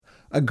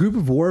A group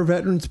of war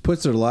veterans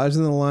puts their lives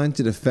on the line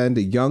to defend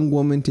a young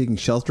woman taking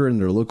shelter in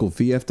their local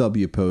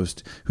VFW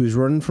post who's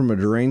running from a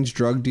deranged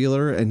drug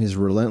dealer and his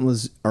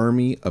relentless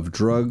army of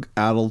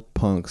drug-addled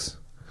punks.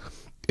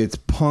 It's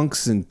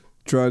punks and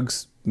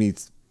drugs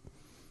meets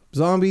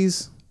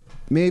zombies,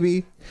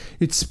 maybe.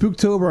 It's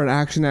Spooktober on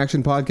Action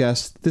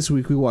Podcast. This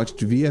week we watched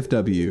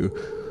VFW.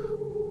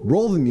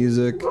 Roll the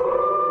music.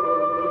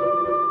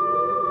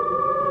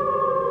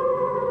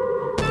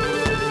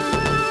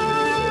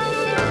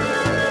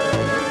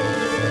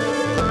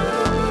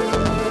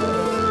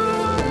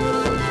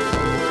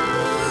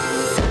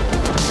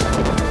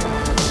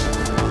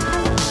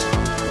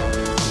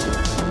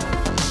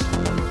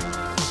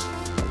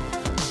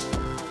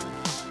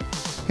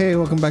 Hey,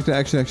 welcome back to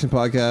Action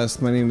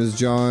Podcast. My name is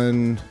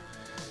John.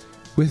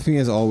 With me,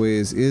 as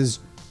always, is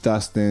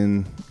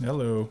Dustin.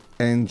 Hello.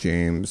 And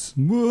James.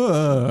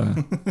 Oh,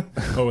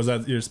 was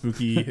that your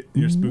spooky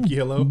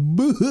hello?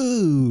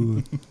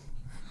 Boo!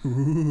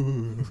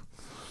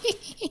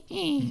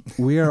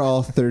 We are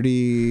all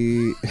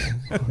 30.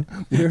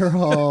 We are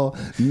all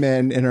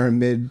men in our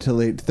mid to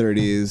late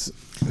 30s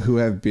who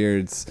have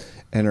beards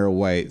and are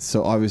white.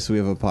 So obviously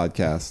we have a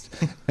podcast.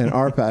 And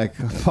our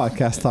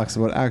podcast talks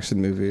about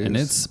action movies. And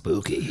it's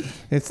spooky.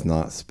 It's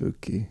not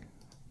spooky.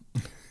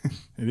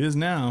 It is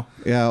now.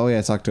 Yeah, oh yeah,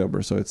 it's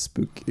October, so it's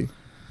spooky.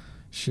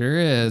 Sure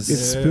is.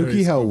 It's Yeah,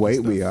 spooky how spooky white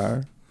stuff. we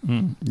are.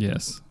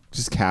 Yes.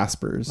 Just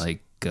Caspers.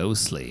 Like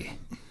ghostly.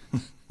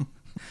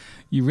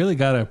 You really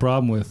got a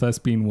problem with us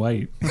being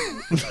white.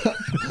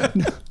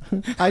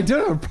 I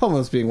don't have a problem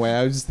with being white.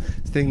 I was just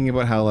thinking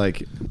about how,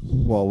 like,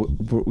 well,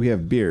 we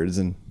have beards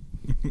and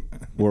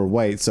we're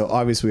white, so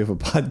obviously we have a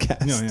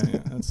podcast. No, yeah.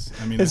 That's.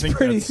 I mean, It's I think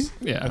pretty- That's,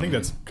 Yeah. I think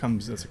that's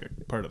like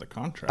a part of the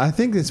contract. I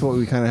think that's what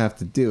we kind of have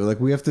to do.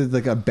 Like, we have to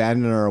like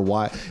abandon our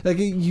why. Like,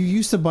 you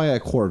used to buy a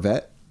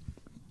Corvette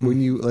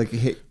when you like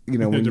hit, you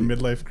know, when Into you,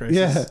 midlife crisis.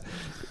 yeah.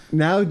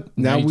 Now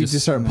you we just-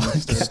 just start.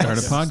 Start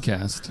a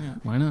podcast. Yeah.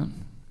 Why not?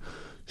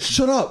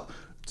 Shut up!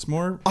 It's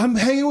more. I'm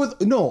hanging with.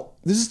 No,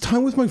 this is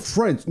time with my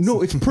friends.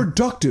 No, it's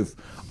productive.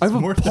 I have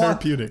more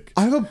therapeutic.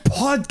 I have a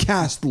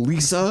podcast,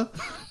 Lisa.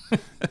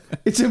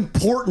 It's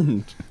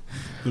important.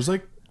 There's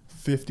like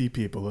 50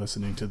 people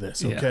listening to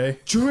this. Yeah. Okay.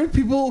 German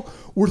people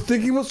were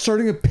thinking about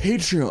starting a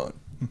Patreon.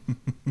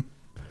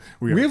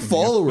 We have thinking of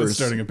followers.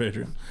 Starting a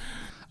Patreon.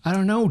 I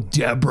don't know,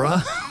 Deborah.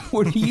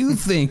 What do you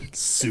think?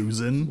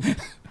 Susan.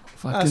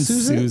 Fucking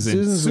Susan- Susan.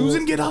 Susan's-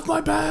 Susan, get off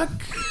my back.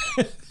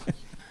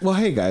 Well,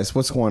 hey guys,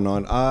 what's going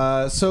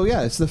on? So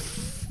yeah, it's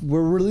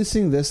we're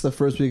releasing this the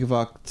first week of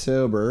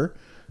October.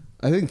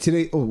 I think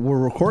today we're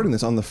recording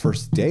this on the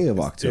first day of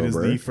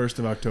October. It is the 1st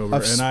of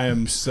October, and I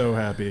am so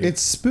happy.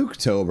 It's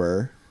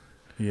Spooktober.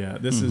 Yeah,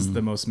 this is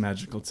the most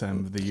magical time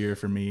of the year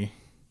for me.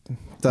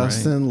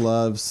 Dustin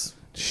loves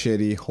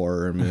shitty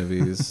horror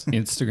movies.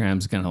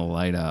 Instagram's gonna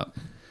light up.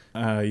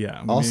 Yeah.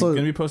 I'm Also- going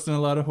to be posting a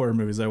lot of horror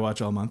movies I watch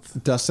all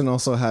month. Dustin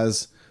also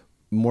has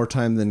more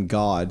time than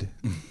God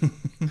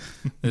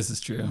This is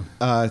true.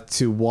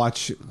 to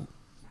watch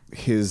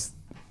his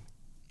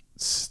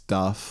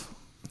stuff.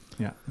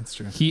 Yeah, that's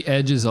true. He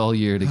edges all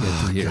year to get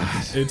to here.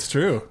 It's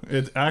true.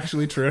 It's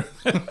actually true.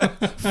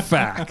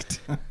 Fact.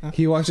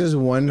 He watches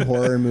one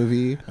horror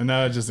movie. And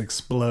now it just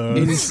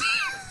explodes.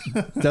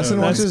 Dustin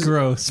That's watches.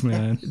 gross,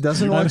 man.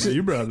 Dustin watches.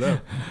 You brought it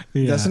up.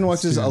 Yeah, Dustin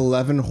watches it's true.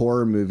 11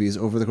 horror movies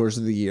over the course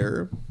of the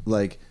year,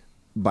 like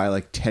by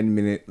like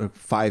 10-minute or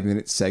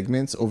 5-minute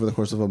segments over the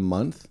course of a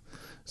month.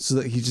 So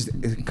that he just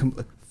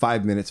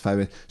 5 minutes.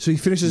 So he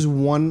finishes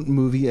one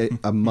movie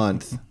a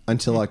month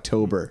until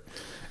October,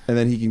 and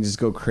then he can just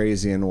go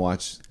crazy and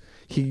watch.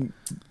 And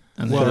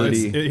Well, then-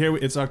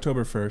 it's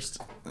October 1st.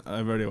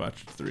 I've already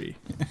watched 3.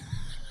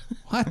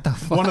 what the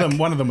fuck?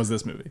 One of them was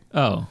this movie.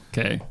 Oh,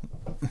 okay.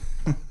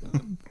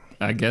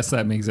 I guess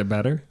that makes it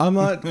better. I'm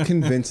not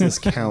convinced this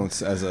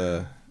counts as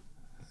a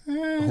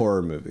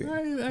horror movie.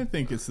 I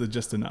think it's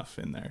just enough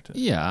in there to.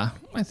 Yeah,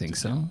 I think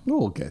so.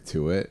 We'll get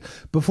to it.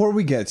 Before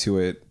we get to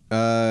it,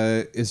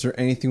 is there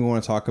anything we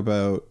want to talk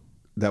about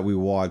that we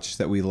watched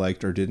that we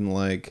liked or didn't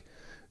like?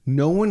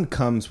 No one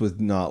comes with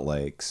not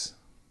likes.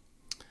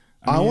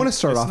 I mean, want to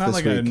start it's off not this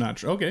like week. I'm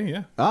not. Okay,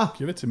 yeah.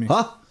 Give it to me.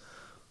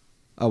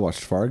 I watched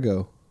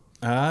Fargo.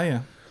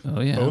 Yeah. Oh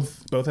yeah.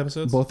 Both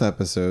episodes. Both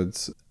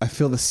episodes. I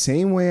feel the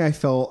same way I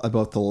felt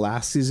about the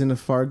last season of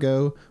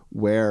Fargo,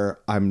 where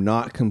I'm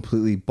not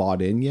completely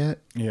bought in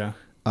yet. Yeah.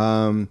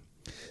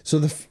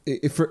 So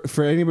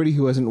for anybody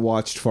who hasn't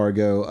watched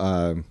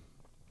Fargo,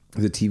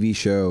 the TV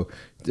show,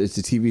 it's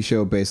a TV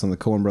show based on the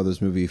Coen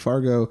Brothers movie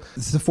Fargo.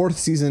 It's the 4th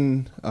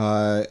season.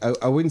 I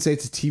wouldn't say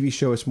it's a TV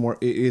show. It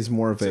is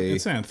more of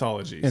It's an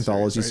anthology.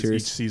 Anthology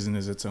series. Each season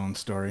is its own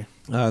story.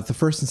 The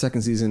first and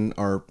second season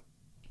are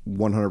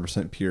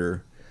 100%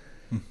 pure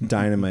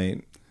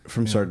dynamite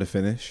from start to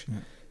finish. Yeah.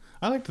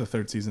 I liked the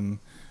 3rd season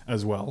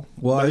as well.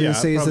 Well, But I was yeah, gonna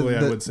say is probably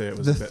that I would say it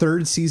was the a bit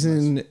 3rd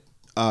season.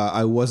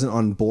 I wasn't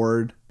on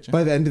board.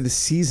 By the end of the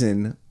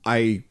season,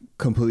 I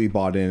completely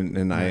bought in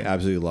and I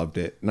absolutely loved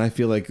it. And I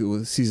feel like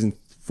season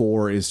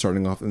 4 is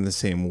starting off in the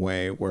same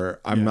way,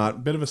 where I'm not. a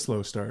bit of a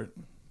slow start.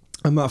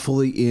 I'm not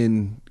fully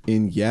in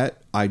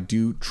yet. I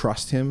do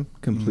trust him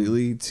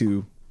completely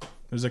to.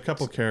 There's a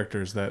couple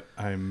characters that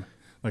I'm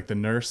like the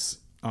nurse,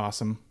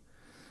 awesome.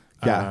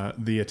 Yeah.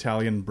 The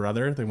Italian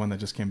brother, the one that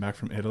just came back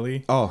from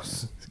Italy. Oh,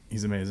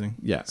 He's amazing.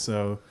 Yeah.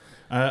 So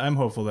I'm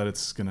hopeful that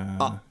it's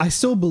gonna. I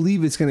still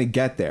believe it's going to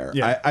get there.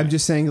 Yeah. I'm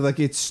just saying, like,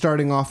 it's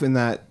starting off in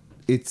that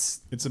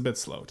it's It's a bit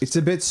slow.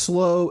 a bit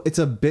slow. It's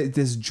a bit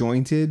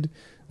disjointed.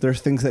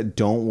 There's things that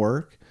don't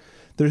work.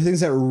 There are things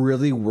that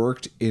really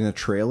worked in a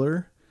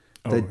trailer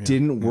that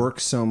didn't work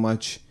so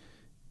much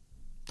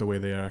the way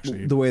they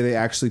actually.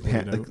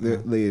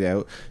 laid it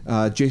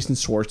out. Jason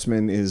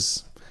Schwartzman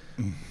is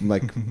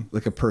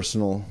like a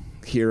personal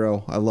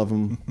hero. I love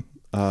him.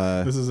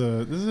 This is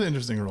an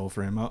interesting role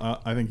for him.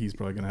 I think he's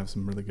probably gonna have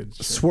some really good.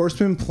 Shit.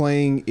 Schwartzman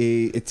playing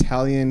a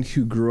Italian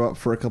who grew up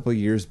for a couple of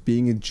years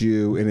being a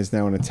Jew and is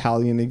now an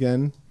Italian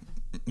again.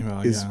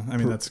 Well, yeah. I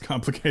mean, that's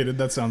complicated.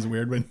 That sounds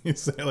weird when you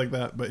say it like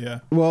that, but yeah.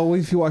 Well,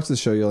 if you watch the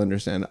show, you'll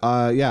understand.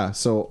 Yeah.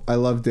 So I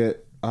loved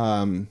it.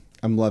 I'm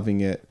loving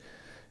it.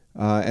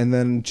 And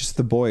then just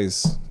The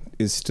Boys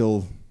is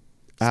still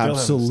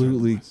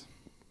absolutely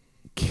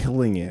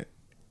killing it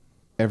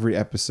every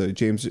episode.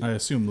 James, I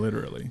assume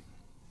literally.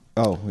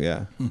 oh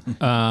yeah,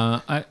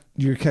 I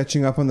you're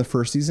catching up on the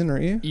first season,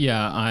 aren't you?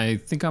 yeah, I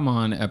think I'm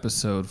on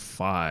episode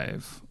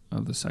 5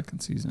 of the second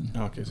season.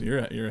 Okay, so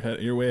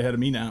you're way ahead of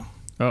me now.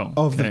 Oh,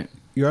 Oh, okay.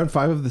 you're on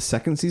 5 of the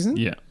second season.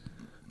 Yeah,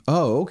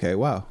 Oh, okay.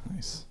 Wow.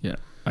 Nice. yeah.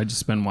 I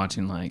just been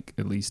watching like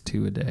at least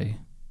 2 a day.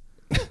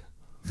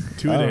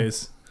 2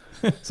 days.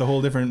 It's a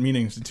whole different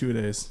meaning to 2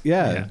 days.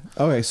 Yeah. Yeah.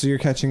 Okay, so you're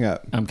catching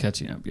up. I'm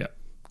catching up. Yeah,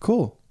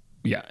 Cool.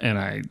 yeah, and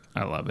I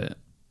love it.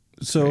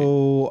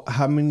 So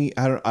how many?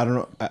 I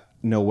don't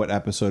know what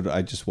episode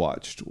I just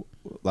watched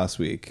last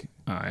week.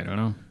 I don't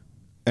know.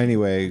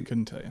 Anyway,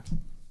 Couldn't tell you.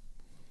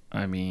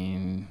 I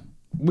mean,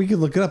 we could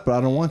look it up, but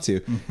I don't want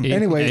to.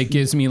 Anyway, it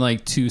gives me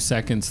like 2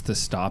 seconds to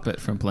stop it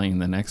from playing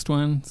the next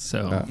one.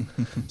 So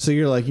so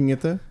you're liking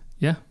it though?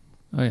 yeah,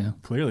 oh yeah.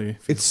 Clearly,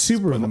 It's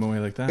super. putting them away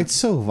like that. It's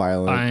so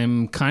violent.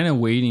 I'm kind of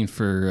waiting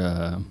for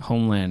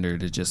Homelander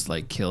to just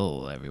like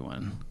kill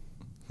everyone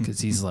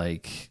because he's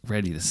like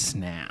ready to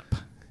snap.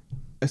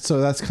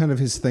 So that's kind of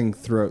his thing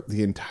throughout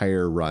the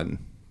entire run.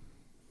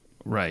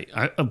 Right,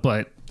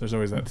 but There's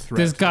always that threat.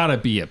 there's got to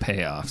be a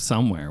payoff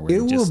somewhere where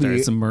It he just will be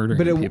starts murdering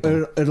but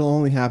people. it'll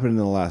only happen in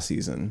the last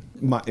season.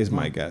 Is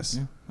my guess.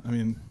 Yeah. I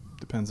mean,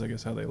 depends, I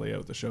guess, how they lay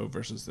out the show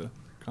versus the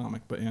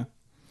comic, but yeah.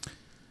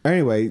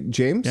 Anyway,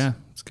 James. Yeah,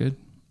 it's good.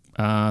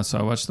 So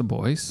I watched The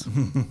Boys,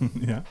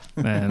 Yeah.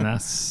 and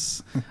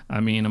that's. I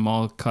mean, I'm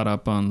all caught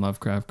up on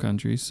Lovecraft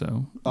Country,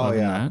 so Oh loving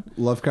yeah, that.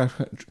 Lovecraft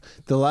Country.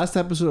 The last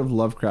episode of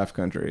Lovecraft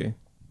Country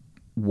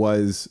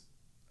was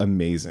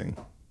amazing.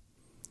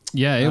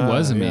 Yeah, it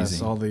was Yes,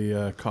 amazing. all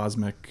the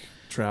cosmic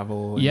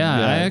travel. and-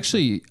 Yeah,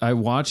 I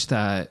watched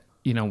that,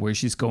 where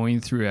she's going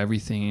through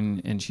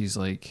everything and she's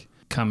like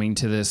coming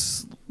to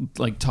this,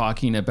 like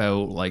talking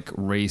about like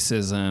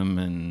racism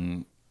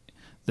and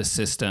the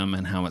system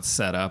and how it's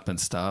set up and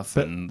stuff.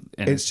 But And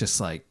it's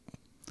just like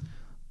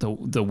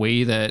the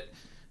way that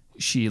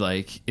she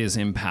like is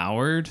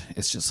empowered.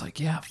 It's just like,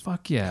 yeah,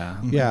 fuck yeah.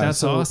 Yeah, That's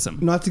so awesome.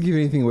 Not to give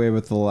anything away,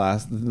 but the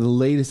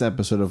latest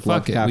episode of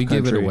Fuck it. Lovecraft We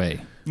give Country. it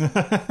away.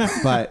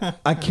 But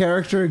a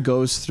character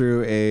goes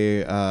through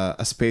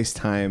a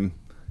space-time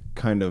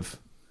kind of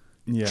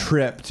Yeah.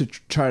 trip to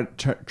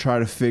try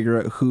to figure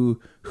out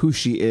who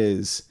she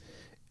is,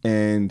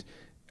 and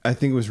I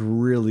think it was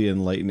really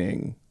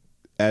enlightening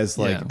as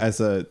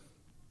a It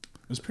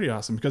was pretty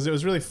awesome because it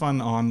was really fun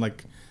on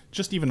like,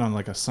 just even on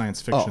like a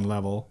science fiction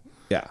level.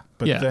 yeah.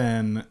 But Yeah.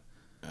 then,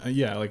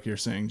 like you're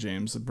saying,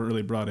 James, it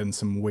really brought in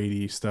some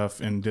weighty stuff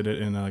and did it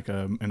in like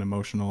an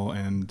emotional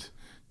and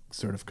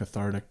sort of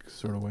cathartic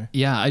sort of way.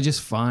 Yeah, I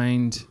just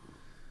find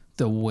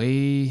the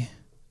way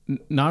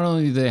not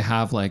only do they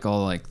have like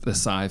all like the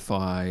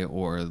sci-fi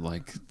or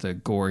like the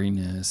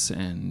goriness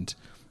and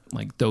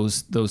like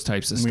those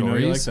types of We know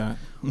you like stories, that.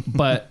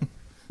 but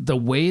the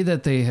way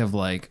that they have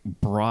like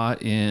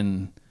brought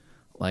in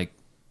like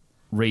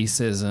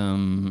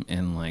racism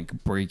and like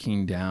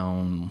breaking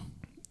down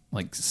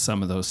like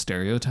some of those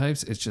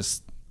stereotypes, it's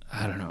just,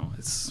 I don't know,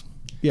 it's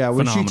Yeah,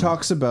 when phenomenal. she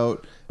talks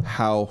about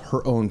how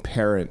her own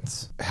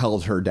parents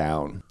held her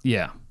down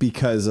yeah.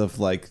 because of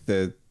like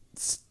the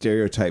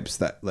stereotypes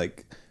that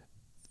like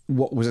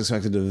what was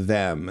expected of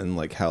them, and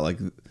like how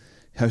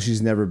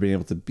she's never been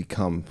able to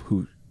become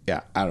who.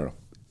 Yeah, I don't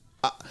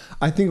know.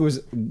 I think it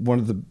was one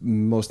of the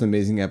most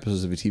amazing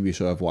episodes of a TV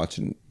show I've watched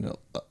in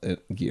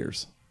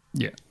years.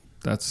 Yeah.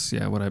 That's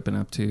what I've been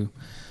up to,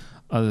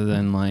 other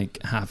than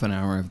like half an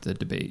hour of the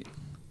debate.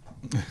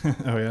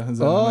 Oh yeah. Is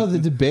that Oh, how the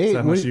much- debate. is that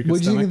how What much you did could you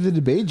think stomach? of the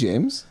debate,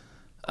 James?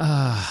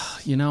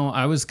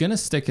 I was gonna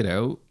stick it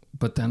out,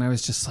 but then I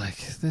was just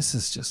like, this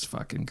is just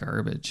fucking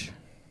garbage.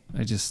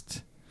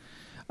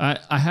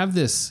 I have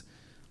this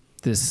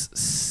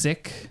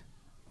sick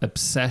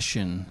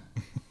obsession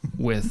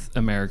with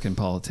American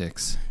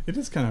politics. It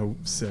is kind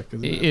of sick,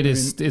 isn't it? It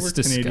is. It's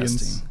we're Canadians,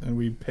 disgusting. and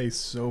we pay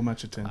so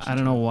much attention. I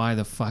don't know why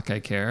the fuck I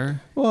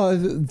care. Well,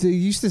 they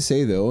used to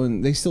say though,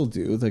 and they still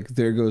do, like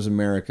there goes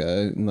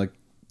America, and like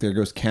there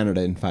goes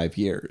Canada in 5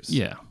 years.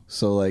 Yeah.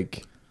 So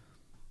like,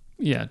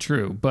 Yeah,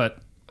 true. But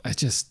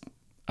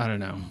I don't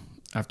know.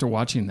 After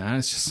watching that,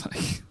 it's just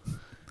like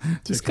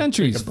this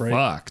country's take a break.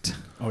 fucked.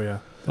 Oh yeah.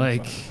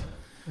 Like,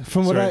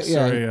 from what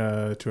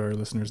sorry to our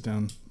listeners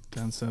down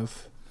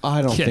south.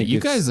 I don't yeah, think you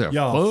it's- guys are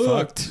Y'all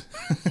fucked.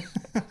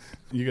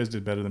 You guys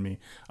did better than me.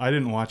 I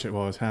didn't watch it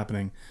while it was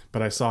happening,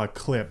 but I saw a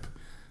clip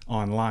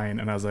online,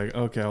 and I was like,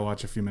 okay, I'll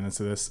watch a few minutes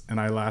of this. And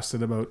I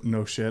lasted about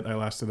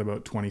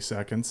 20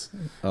 seconds,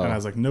 Oh. and I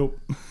was like, nope.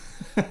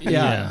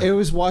 Yeah, it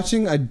was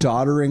watching a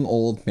doddering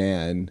old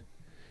man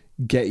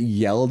get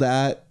yelled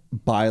at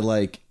by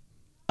like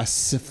a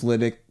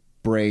syphilitic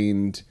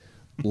brained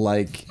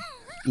like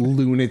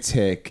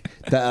lunatic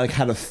that like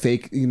had a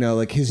fake,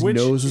 like his Which,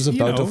 nose was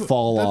about to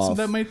fall off.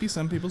 That might be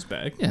some people's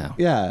bag. Yeah.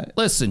 Yeah,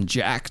 Listen,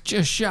 Jack,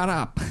 just shut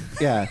up.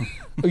 yeah.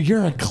 Oh,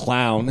 you're a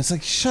clown. It's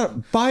like, shut up,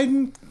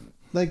 Biden.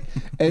 Like,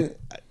 and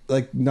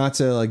like, not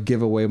to like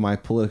give away my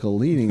political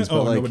leanings, but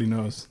Oh, like, nobody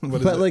knows. What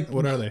is but, it? like-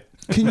 What are they?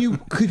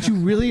 could you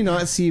really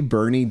not see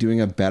Bernie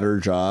doing a better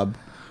job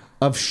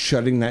of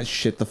shutting that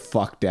shit the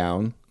fuck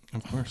down?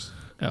 Of course.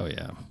 Oh,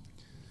 yeah.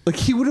 Like,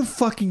 he would have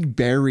fucking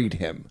buried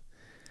him.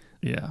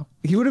 Yeah.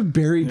 He would have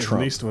buried At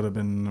Trump. least would have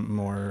been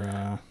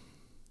more.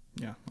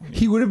 Yeah.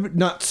 He would have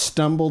not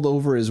stumbled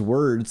over his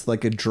words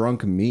like a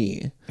drunk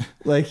me.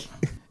 Like,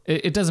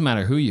 It doesn't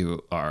matter who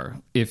you are.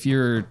 If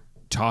you're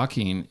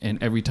talking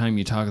and every time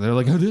you talk, they're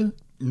like,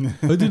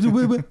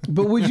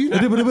 but would you? I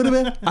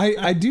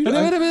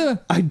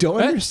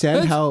don't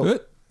understand how.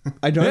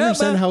 I don't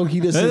understand how he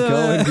doesn't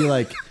go and be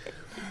like,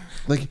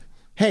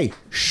 hey,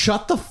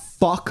 shut the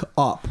fuck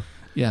up.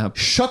 yeah,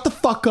 Shut the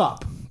fuck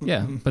up.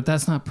 yeah, but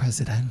that's not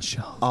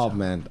presidential. Oh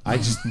man, I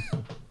just.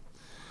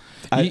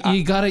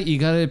 You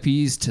gotta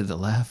appease to the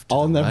left, to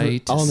I'll the never-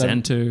 right, to I'll never-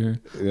 center,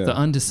 Yeah. the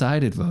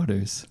undecided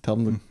voters. Tell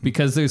them.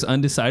 Because there's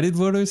undecided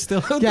voters still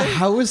out Yeah, there.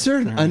 how is there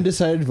an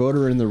undecided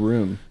voter in the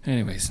room?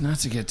 Anyways, not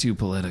to get too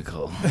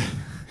political.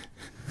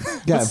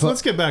 Yeah,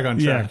 Let's get back on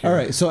track. all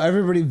right. So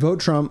everybody vote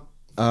Trump.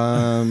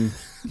 Trump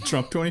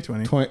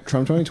 2020.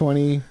 Trump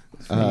 2020.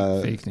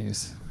 Fake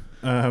news.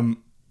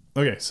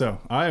 Okay, so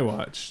I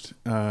watched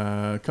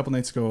a couple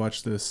nights ago. I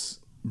watched this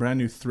brand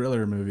new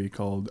thriller movie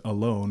called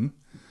Alone.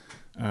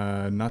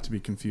 Not to be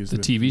confused The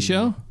with TV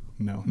show?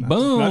 No, not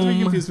to be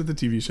Boom. confused with the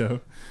TV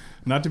show.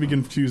 Not to be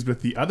confused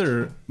with the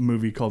other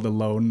movie called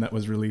Alone that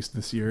was released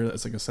this year.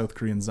 That's like a South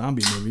Korean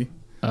zombie movie.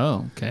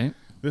 Oh, okay.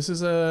 This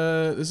is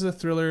a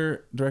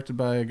thriller directed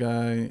by a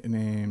guy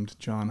named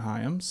John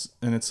Hyams,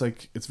 and it's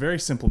very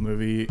simple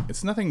movie.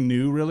 It's nothing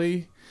new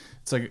really.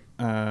 It's like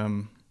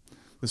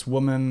this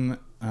woman,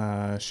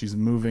 she's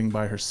moving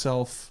by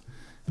herself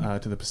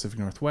to the Pacific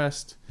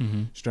Northwest.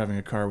 Mm-hmm. She's driving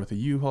a car with a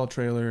U-Haul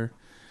trailer,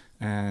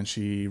 and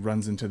she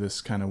runs into this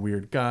kind of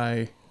weird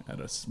guy at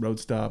a road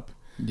stop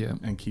Yeah.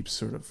 and keeps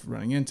sort of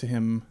running into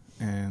him,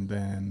 and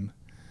then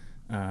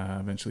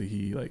eventually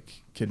he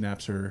like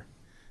kidnaps her,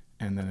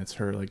 and then it's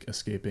her like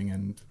escaping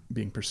and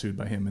being pursued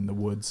by him in the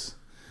woods.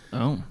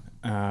 Oh.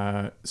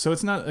 So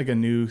it's not like a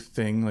new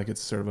thing, like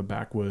it's sort of a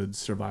backwoods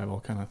survival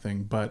kind of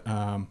thing, but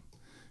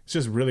it's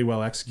just really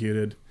well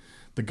executed.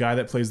 The guy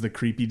that plays the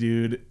creepy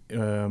dude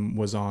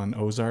was on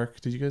Ozark.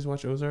 Did you guys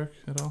watch Ozark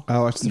at all? I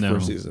watched the No.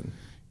 first season.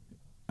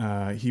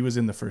 He was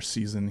in the first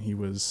season. He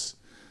was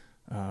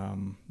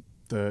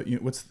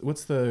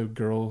what's the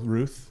girl,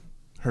 Ruth,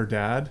 her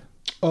dad.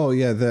 Oh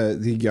yeah, the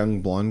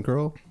young blonde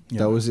girl Yeah.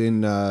 that was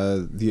in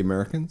The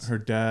Americans. Her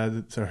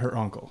dad, so her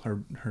uncle,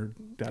 her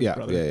dad's Yeah,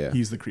 brother. yeah.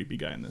 He's the creepy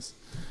guy in this.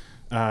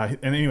 And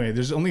anyway,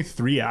 there's only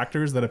 3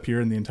 actors that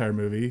appear in the entire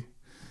movie: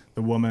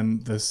 the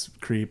woman, this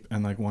creep,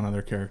 and like one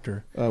other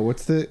character.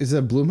 Is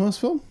it a Blumhouse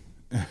film?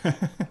 Yeah,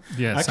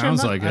 it Actually,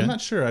 sounds like I'm it.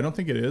 not sure. I don't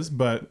think it is,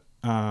 but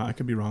I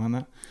could be wrong on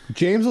that.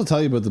 James will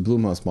tell you about the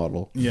Blumhouse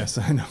model. Yes,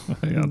 I know.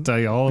 I'll tell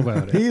you all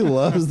about it. He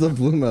loves the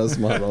Blumhouse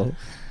model.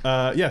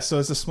 Yeah, so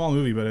it's a small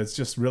movie, but it's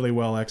just really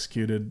well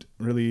executed,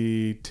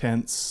 really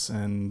tense,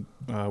 and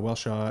well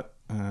shot.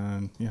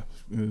 And yeah,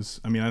 it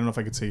was. I mean, I don't know if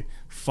I could say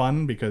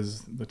fun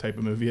because the type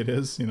of movie it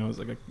is. It's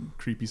like a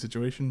creepy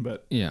situation,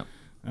 but Yeah.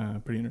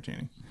 pretty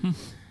entertaining.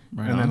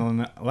 Right And on.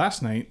 then on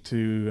last night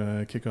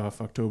to kick off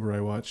October, I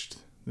watched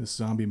this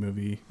zombie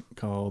movie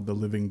called The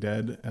Living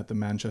Dead at the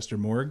Manchester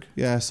Morgue.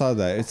 Yeah, I saw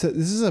that.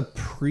 This is a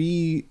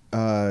pre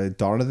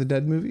Dawn of the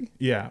Dead movie.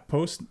 Yeah,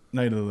 post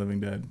Night of the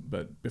Living Dead,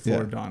 but before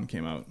Yeah. Dawn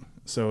came out.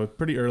 So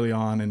pretty early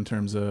on in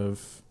terms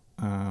of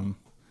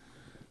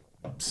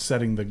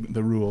setting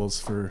the rules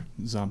for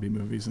zombie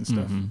movies and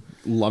stuff. Mhm.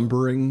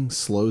 Lumbering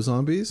slow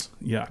zombies.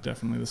 Yeah,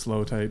 definitely the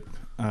slow type,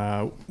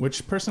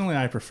 which personally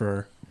I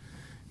prefer.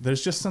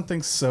 There's just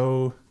something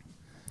so...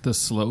 The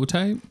slow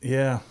type?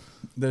 Yeah,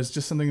 there's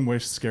just something more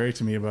scary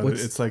to me about it.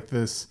 It's like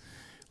this,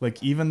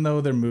 like even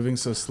though they're moving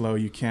so slow,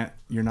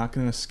 you're not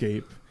going to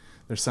escape.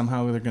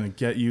 they're gonna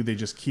get you. They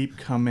just keep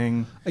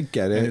coming. I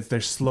get And it.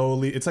 they're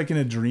slowly. It's like in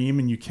a dream,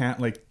 and you can't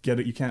like get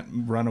it. You can't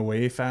run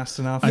away fast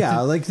enough. Yeah,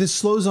 like the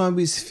slow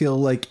zombies feel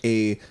like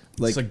It's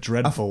like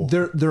dreadful.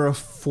 They're a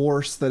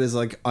force that is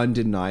like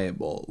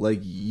undeniable. Like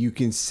you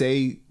can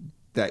say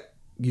that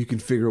you can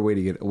figure a way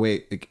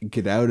to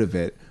get out of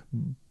it,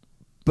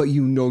 but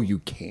you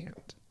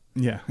can't.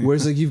 Yeah.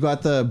 Whereas like you've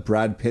got the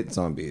Brad Pitt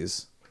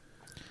zombies.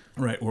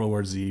 Right, World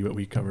War Z, what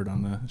we covered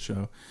on the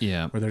show.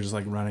 Yeah. Where they're just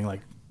like running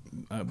like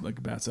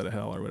bats out of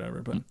hell or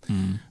whatever. But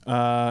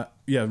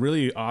yeah,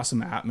 really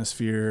awesome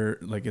atmosphere.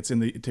 Like it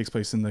takes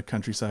place in the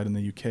countryside in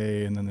the UK,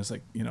 and then there's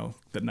like,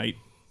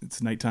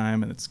 it's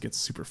nighttime and it gets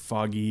super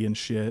foggy and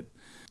shit.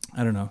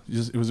 I don't know.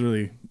 It was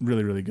really,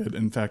 really, really good.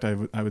 In fact,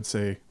 I would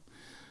say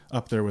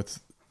up there with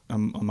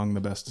among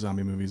the best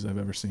zombie movies I've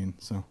ever seen.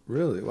 So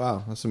Really?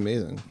 Wow, that's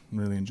amazing.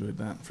 really enjoyed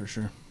that for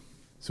sure.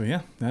 So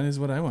yeah, that is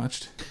what I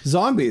watched.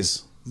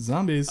 Zombies.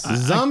 Zombies.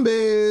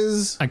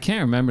 Zombies. I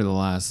can't remember the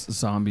last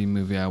zombie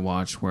movie I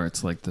watched where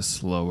it's like the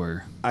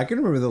slower, I can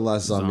remember the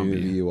last zombie Zombie.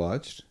 movie you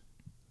watched.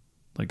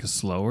 like a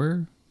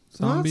slower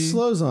zombie. Not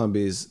slow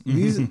zombies.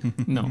 These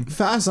No.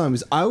 fast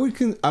zombies. I would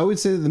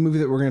say that the movie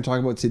that we're going to talk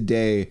about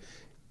today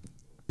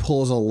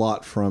pulls a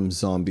lot from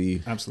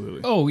zombie.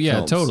 Absolutely. Oh yeah,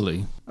 Films.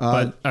 totally.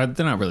 But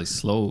they're not really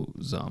slow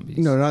zombies.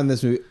 No, not in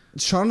this movie.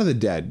 Shaun of the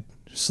Dead.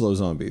 Slow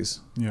zombies.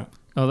 Yeah.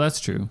 Oh, that's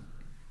true.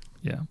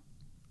 Yeah,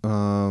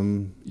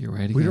 you're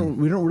right. Again.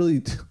 We don't really.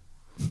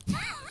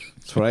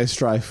 That's what I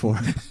strive for.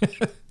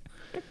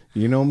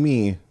 You know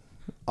me,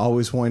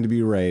 always wanting to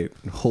be right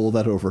and hold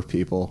that over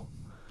people.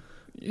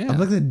 Yeah. I'm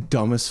like the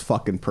dumbest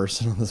fucking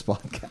person on this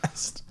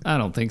podcast. I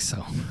don't think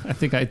so. I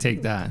think I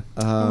take that.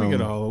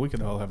 we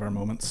could all have our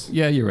moments.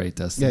 Yeah, you're right,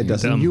 Dustin. Yeah, You're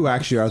Dustin, dumb. you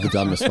actually are the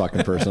dumbest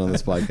fucking person on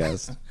this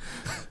podcast.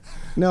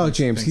 No,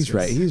 James, Thanks, he's James.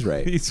 right. He's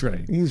right. He's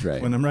right. He's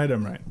right. When I'm right,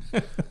 I'm right.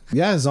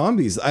 Yeah,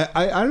 zombies.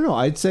 I don't know.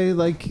 I'd say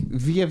like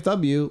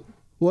VFW.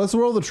 Well, let's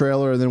roll the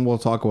trailer and then we'll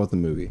talk about the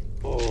movie.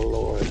 Oh,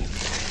 Lord.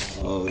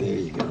 Oh, there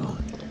you go.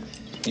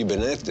 You've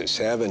been at this,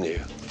 haven't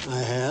you? I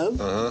have?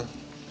 Uh-huh.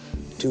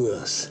 2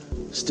 of us.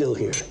 Still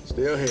here.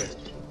 Still here.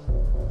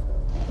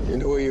 You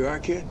know where you are,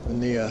 kid? In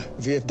the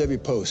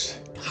VFW post.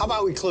 How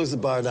about we close the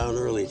bar down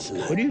early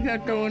tonight? What do you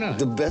got going on?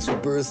 The best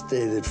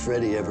birthday that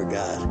Freddie ever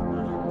got.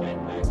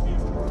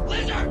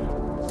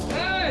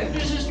 Hey,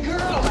 this is the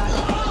girl.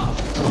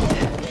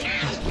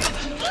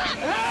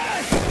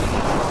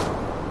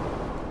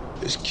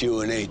 It's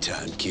Q&A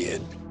time,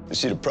 kid.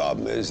 See, the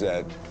problem is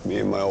that me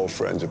and my old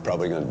friends are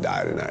probably going to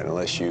die tonight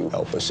unless you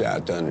help us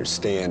out to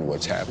understand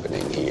what's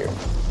happening here.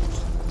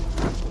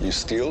 You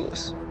steal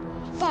this?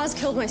 Foz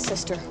killed my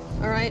sister,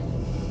 all right?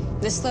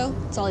 This, though,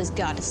 it's all he's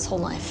got his whole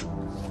life.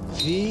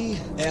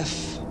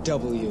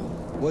 VFW.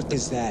 What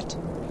is that?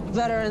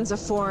 Veterans of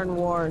foreign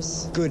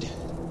wars. Good.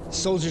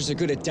 Soldiers are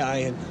good at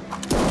dying.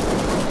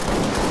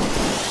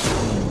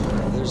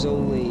 There's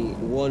only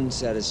one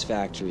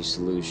satisfactory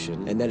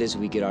solution, and that is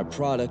we get our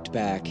product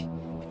back,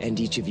 and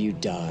each of you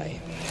die.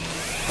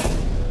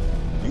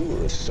 You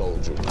were a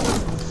soldier.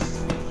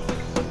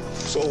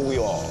 So are we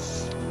all.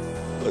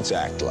 Let's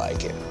act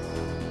like it.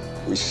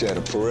 We set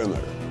a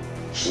perimeter.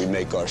 We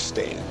make our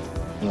stand.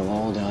 You'll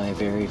all die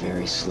very,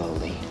 very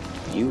slowly.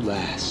 You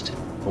last.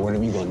 But what are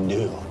we going to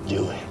do?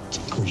 Do it.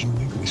 Because you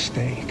make a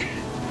mistake,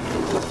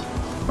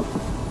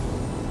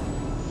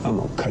 I'm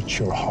going to cut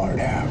your heart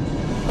out.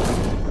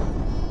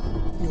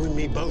 You and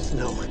me both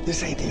know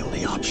this ain't the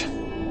only option.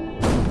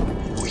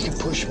 We can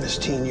push Miss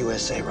Teen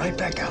USA right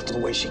back out to the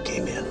way she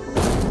came in.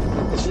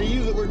 It's for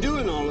you that we're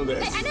doing all of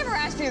this. Hey, I never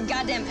asked for your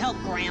goddamn help,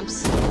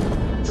 Gramps.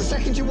 The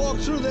second you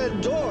walked through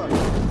that door,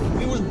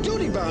 we was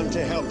duty-bound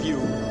to help you.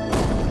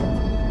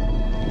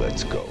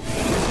 Let's go.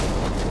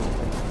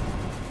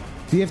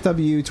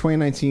 VFW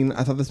 2019.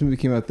 I thought this movie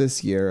came out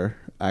this year,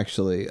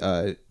 actually.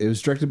 It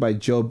was directed by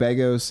Joe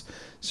Begos.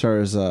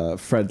 Stars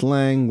Fred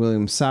Lang,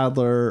 William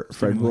Sadler,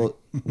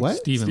 what?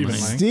 Stephen Lang.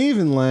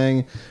 Stephen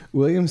Lang,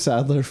 William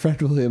Sadler,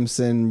 Fred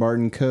Williamson,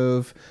 Martin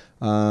Cove,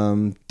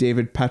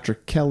 David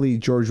Patrick Kelly,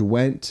 George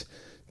Wendt,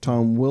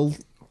 Tom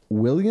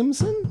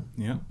Williamson,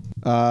 Yeah.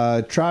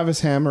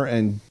 Travis Hammer,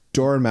 and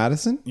Doran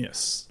Madison.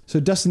 Yes. So,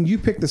 Dustin, you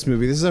picked this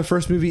movie. This is our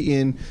first movie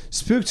in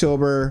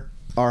Spooktober,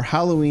 our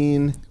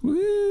Halloween.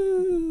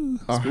 Woo!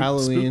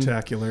 Halloween.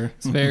 Spooktacular.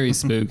 It's very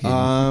spooky.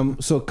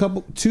 So a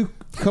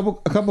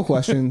couple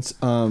questions.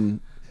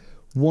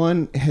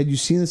 One, had you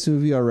seen this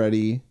movie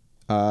already?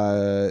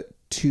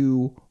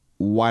 2,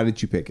 why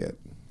did you pick it?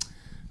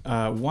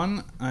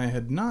 1, I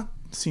had not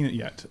seen it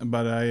yet,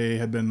 but I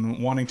had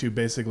been wanting to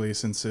basically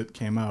since it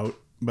came out.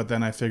 But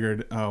then I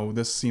figured, oh,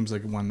 this seems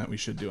like one that we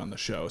should do on the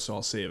show, so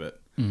I'll save it.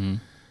 Mm-hmm.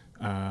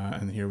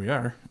 And here we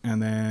are.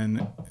 And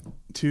then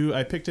 2,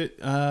 I picked it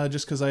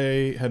just because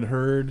I had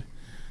heard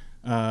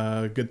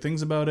good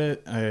things about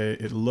it.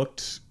 It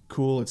looked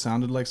cool. It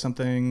sounded like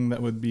something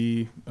that would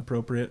be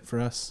appropriate for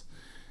us.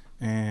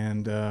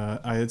 And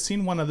I had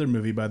seen one other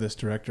movie by this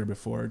director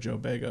before, Joe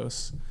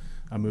Begos,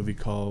 a movie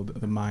called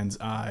The Mind's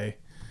Eye.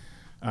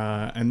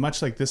 And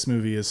much like this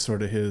movie is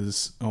sort of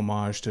his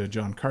homage to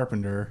John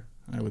Carpenter,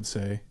 I would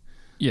say.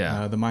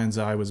 Yeah. The Mind's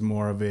Eye was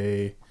more of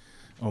a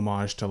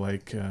homage to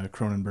like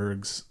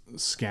Cronenberg's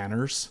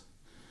Scanners.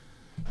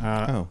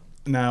 Now,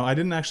 I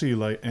didn't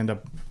actually end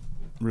up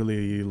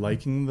really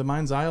liking The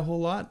Mind's Eye a whole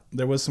lot.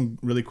 There was some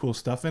really cool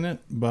stuff in it,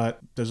 but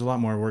there's a lot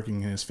more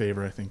working in his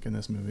favor, I think, in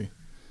this movie.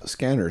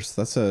 Scanners.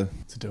 That's a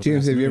dope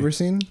James, ass have you movie. ever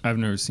seen? I've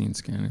never seen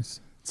Scanners.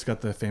 It's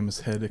got the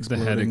famous head The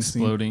exploding. head scene.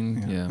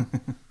 exploding. Yeah.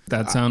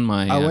 That's on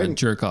my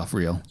jerk off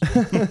reel.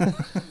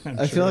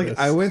 I feel like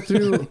I went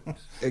through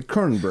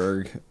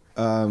Cronenberg.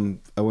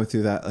 I went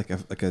through that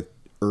like a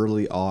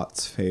early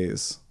aughts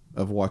phase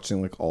of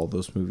watching like all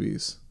those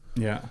movies.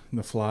 Yeah,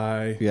 The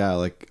Fly. Yeah,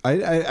 like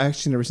I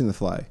actually never seen The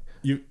Fly.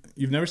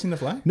 You've never seen The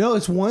Fly? No,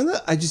 it's one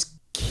that I just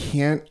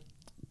can't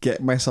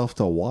get myself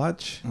to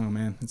watch. Oh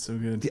man, it's so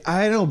good.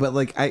 I know, but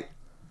like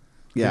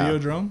yeah.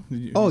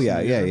 Videodrome? Oh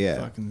yeah.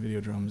 Fucking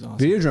Videodrome's awesome.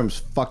 Videodrome's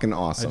fucking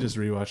awesome. I just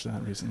rewatched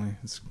that recently.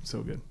 It's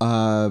so good.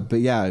 But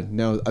yeah,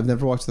 no, I've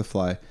never watched The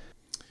Fly.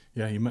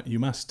 Yeah, you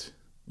must.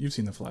 You've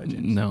seen The Fly,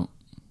 James. No.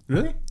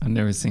 Really? I've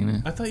never seen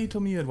it. I thought you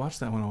told me you had watched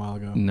that one a while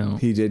ago. No.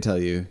 He did tell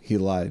you. He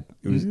lied.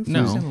 It was,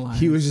 No.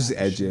 he was just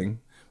edging.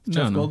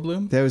 Jeff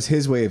Goldblum? That was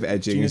his way of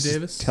edging. Gina He's just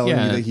Davis? telling you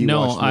that he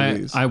watched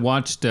movies. I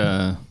watched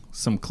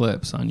some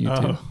clips on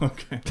YouTube. Oh,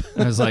 okay.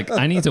 I was like,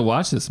 I need to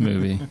watch this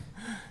movie.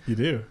 You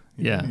do?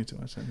 Yeah. You need to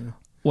watch that movie.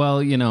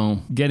 Well,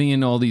 getting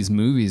into all these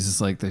movies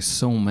is like there's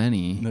so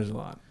many. There's a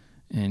lot.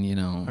 And,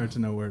 hard to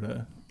know where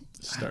to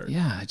start.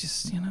 I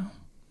just,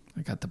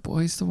 I got The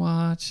Boys to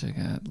watch. I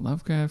got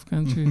Lovecraft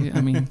Country.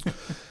 I mean...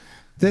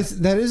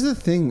 That is the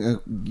thing.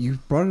 You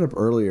brought it up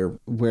earlier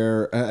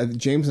where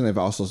James and I have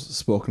also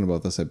spoken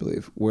about this, I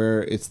believe,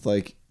 where it's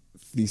like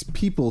these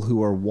people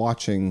who are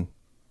watching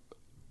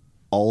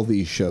all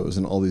these shows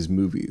and all these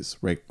movies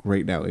right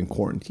now in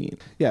quarantine.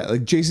 Yeah,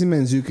 like Jason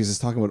Mantzoukas is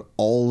talking about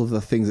all of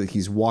the things that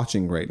he's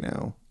watching right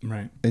now.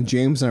 Right. And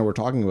James and I were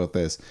talking about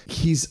this.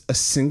 He's a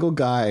single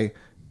guy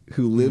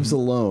who lives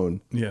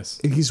alone. Yes.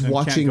 And he's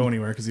watching. Can't go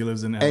anywhere because he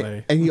lives in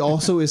LA. And he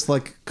also is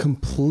like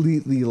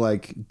completely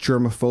like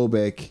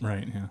germophobic.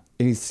 Right, yeah.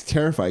 And he's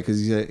terrified because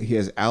he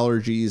has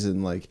allergies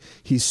and like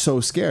he's so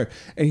scared.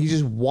 And he's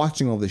just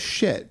watching all this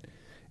shit.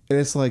 And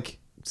it's like,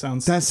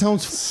 that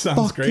sounds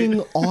fucking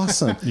great.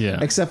 Awesome. Yeah.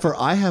 Except for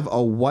I have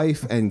a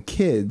wife and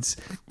kids.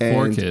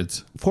 And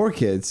 4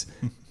 kids.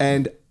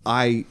 And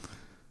I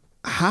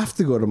have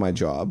to go to my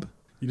job.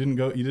 You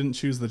didn't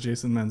choose the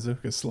Jason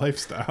Mantzoukas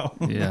lifestyle.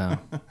 Yeah.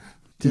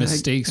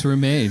 Mistakes were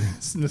made.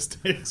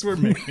 Mistakes were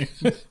made.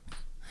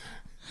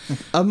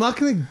 I'm not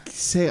going to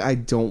say I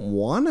don't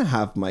want to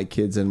have my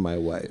kids and my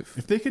wife.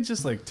 If they could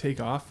just like take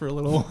off for a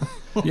little.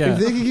 Yeah. If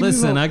they could give me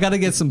Listen, I got to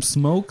get some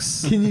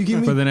smokes. Can you give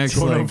me for the next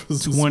Going like over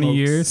some 20 smokes.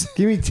 years?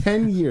 Give me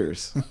 10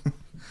 years.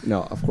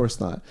 No, of course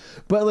not.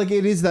 But like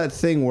it is that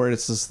thing where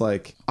it's just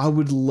like I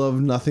would love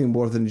nothing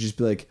more than to just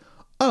be like,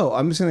 oh,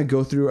 I'm just going to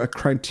go through a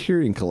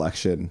Criterion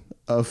collection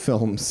of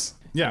films.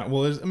 Yeah,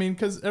 well,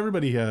 because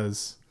everybody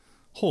has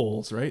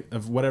holes, right?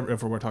 Of whatever,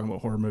 if we're talking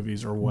about horror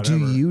movies or whatever.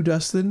 Do you,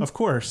 Dustin? Of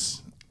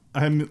course.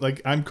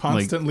 I'm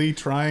constantly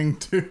trying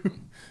to.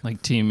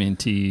 Like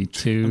TMNT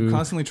 2. I'm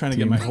constantly trying to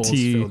get my holes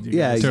filled. You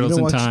Yeah, guys. Turtles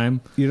in watch,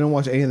 Time. You don't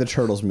watch any of the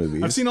Turtles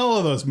movies. I've seen all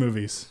of those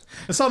movies.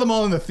 I saw them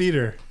all in the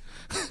theater,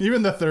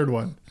 even the third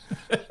one.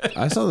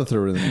 I saw the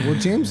third one. Well,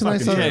 James and I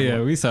saw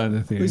Yeah, we saw it in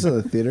the theater. We saw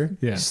the theater.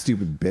 Yeah.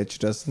 Stupid bitch,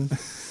 Dustin.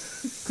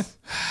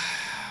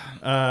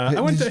 I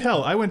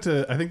went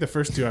to I think the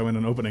first two I went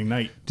on opening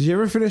night. Did you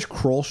ever finish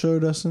Kroll Show,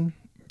 Dustin?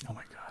 Oh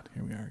my god,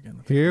 here we are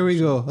again. Here we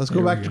go. Let's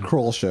go back to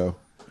Kroll Show.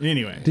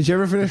 Anyway, Did you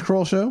ever finish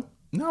Kroll Show?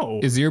 no.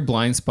 Is your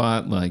blind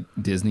spot like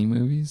Disney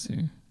movies?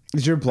 Or?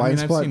 Is your blind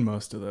I've spot? seen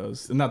most of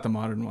those, not the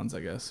modern ones, I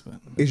guess, but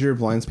Is your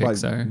blind spot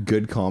Pixar.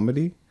 good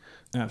comedy?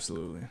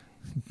 absolutely.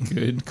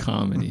 Good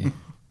comedy.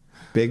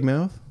 Big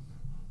Mouth?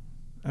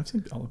 I've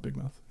seen all of Big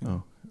Mouth.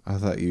 Oh, I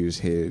thought you just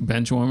hated.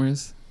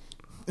 Benchwarmers?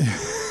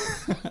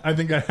 I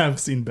think I have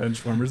seen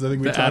Benchwarmers. I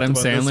think we The talked Adam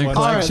about Sandler this one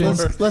All right,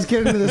 collection. let's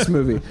get into this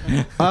movie.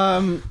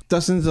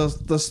 Dustin,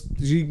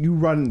 you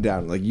run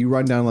down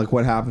like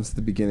what happens at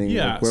the beginning.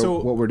 Yeah, like so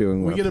what we're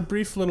doing. We with. get a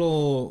brief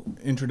little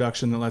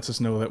introduction that lets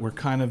us know that we're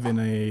kind of in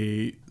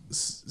a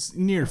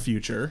near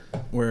future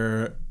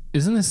where,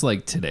 Isn't this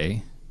like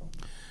today?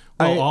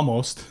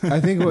 almost. I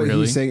think what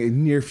Really? he's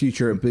saying near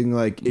future, being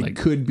like it Like-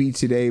 could be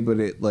today, but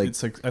it like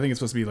It's like I think it's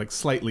supposed to be like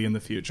slightly in the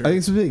future. I think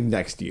it's supposed to be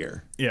next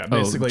year. Yeah, Oh,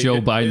 basically. Joe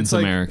it's Biden's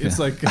like, America. It's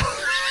like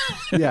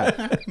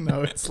Yeah.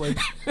 no, it's like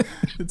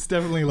it's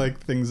definitely like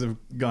things have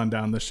gone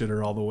down the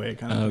shitter all the way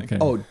kind of Okay. thing.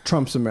 Oh,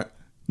 Trump's America.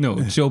 No,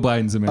 Joe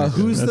Biden's America.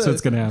 That's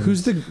what's going to happen.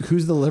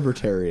 Who's the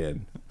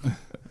libertarian?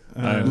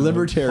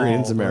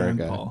 Libertarians Paul, Rand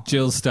America. Paul.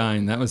 Jill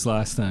Stein. That was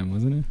last time,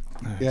 wasn't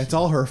it? Yeah, it's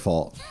all her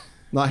fault,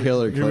 not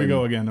Hillary Here Clinton. we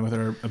go again with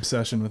our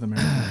obsession with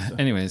America. and stuff.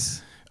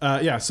 Anyways,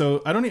 Yeah,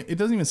 so I don't. It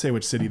doesn't even say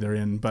which city they're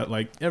in, but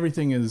like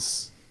everything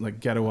is like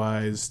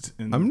ghettoized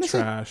and I'm gonna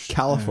trash. say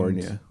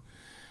California.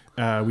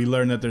 And, we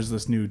learn that there's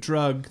this new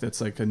drug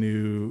that's like a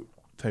new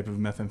type of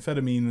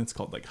methamphetamine. It's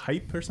called like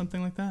hype or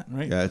something like that,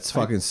 right? Yeah, it's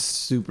Hype. fucking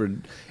super.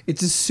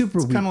 It's a super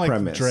It's weak kind of like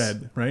premise.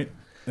 Dread, right?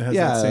 It has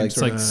Yeah, that same like-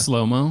 It's like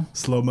slow-mo.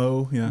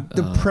 slow-mo. Yeah.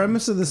 The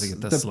premise of this, gotta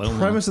get that the slow-mo.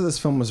 premise of this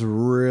film was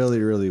really,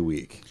 really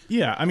weak.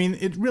 Yeah. I mean,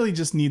 it really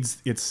just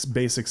needs its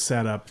basic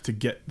setup to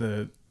get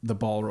the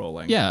ball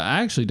rolling. Yeah,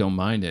 I actually don't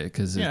mind it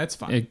because Yeah, it's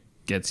fine. It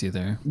gets you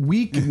there.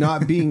 Weak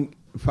not being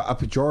a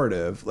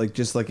pejorative, like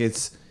just like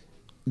it's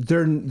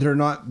they're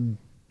not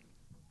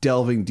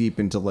delving deep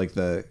into like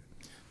the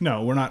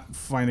No, we're not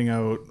finding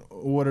out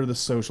what are the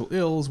social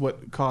ills,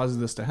 what causes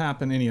this to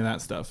happen, any of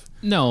that stuff.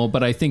 No,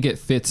 but I think it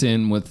fits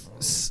in with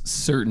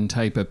certain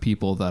type of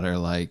people that are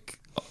like,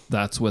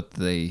 that's what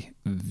they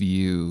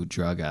view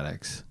drug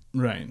addicts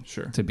Right.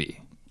 Sure. to be.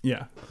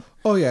 Yeah.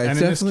 oh yeah, it's And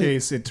in this definitely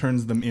case, it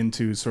turns them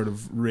into sort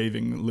of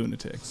raving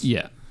lunatics.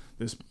 Yeah.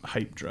 This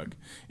hype drug.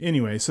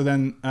 Anyway, so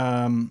then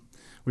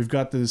we've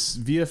got this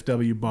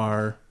VFW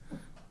bar,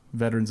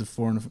 Veterans of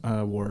Foreign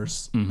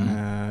Wars,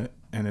 and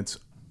it's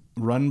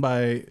run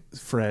by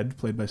Fred,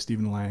 played by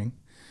Stephen Lang,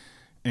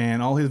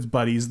 and all his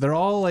buddies. They're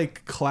all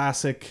like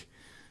classic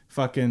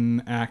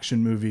fucking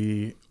action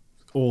movie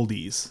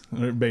oldies,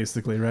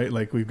 basically, right?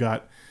 Like we've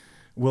got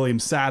William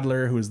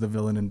Sadler, who is the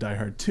villain in Die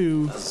Hard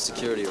 2.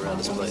 Security around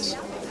this place.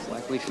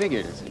 Like we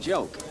figured, it's a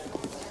joke.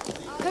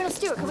 Colonel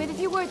Stewart, can we have a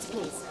few words,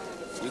 please?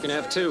 You can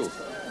have two.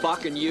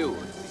 Fucking you.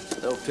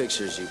 No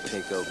pictures, you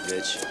pinko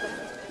bitch.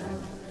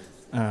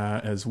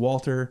 As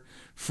Walter,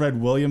 Fred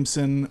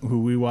Williamson, who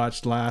we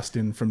watched last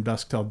in From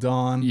Dusk Till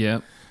Dawn.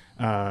 Yep.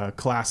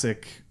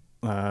 Classic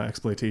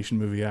exploitation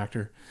movie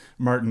actor.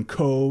 Martin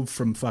Kove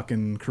from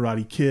fucking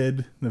Karate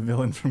Kid, the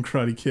villain from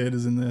Karate Kid,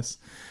 is in this.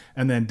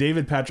 And then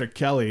David Patrick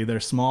Kelly, their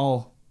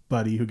small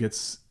buddy who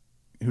gets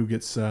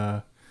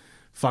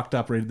fucked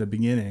up right at the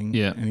beginning.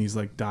 Yeah. And he's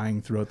like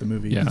dying throughout the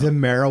movie. Yeah. the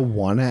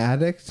marijuana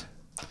addict.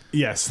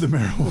 Yes, the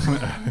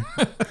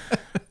marijuana.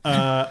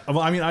 Well,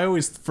 I mean, I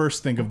always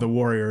first think of the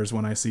Warriors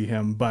when I see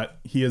him, but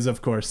he is,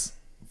 of course,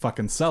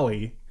 fucking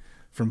Sully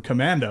from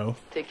Commando.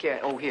 Take care.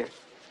 Oh, here.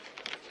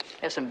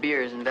 Have some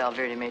beers in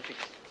Valverde Matrix.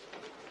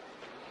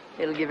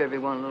 It'll give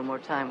everyone a little more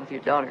time with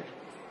your daughter.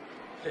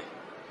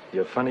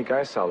 You're a funny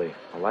guy, Sully.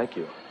 I like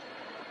you.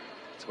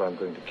 That's why I'm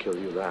going to kill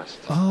you last.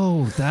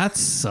 Oh,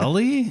 that's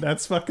Sully?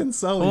 That's fucking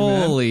Sully,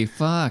 man. Holy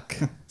fuck.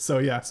 So,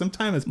 yeah, some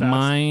time has passed.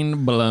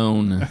 Mind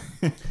blown.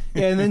 Yeah,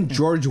 and then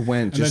George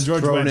Wendt And just then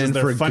George thrown Wendt is in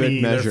their for a funny,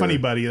 good measure. their funny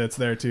buddy that's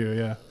there too,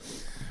 yeah.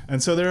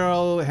 And so they're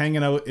all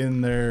hanging out in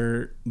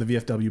the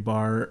VFW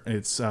bar.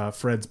 It's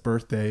Fred's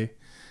birthday,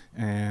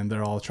 and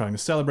they're all trying to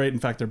celebrate. In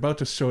fact, they're about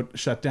to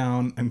shut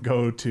down and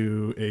go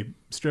to a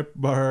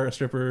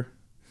stripper.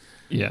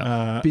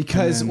 Yeah.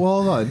 Because, and then-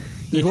 well, hold on.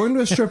 They're going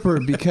to a stripper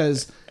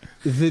because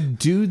the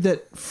dude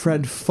that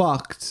Fred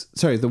fucked,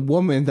 sorry, the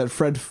woman that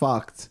Fred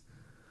fucked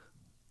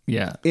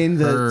Yeah. in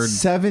the Her-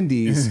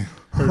 70s,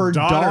 her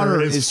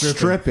daughter is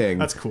stripping.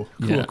 That's cool.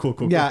 Yeah. Cool.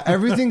 Yeah,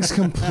 everything's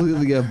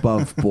completely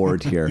above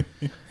board here.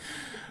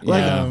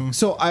 Like, Yeah.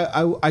 so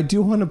I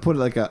do want to put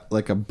like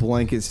a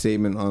blanket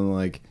statement on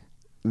like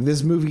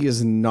this movie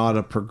is not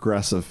a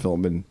progressive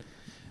film in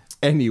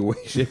any way,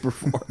 shape, or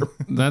form.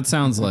 That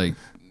sounds like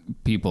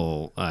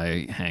people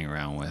I hang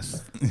around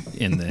with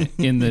in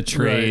the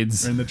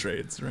trades. Right. In the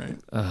trades, right.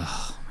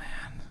 Oh,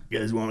 You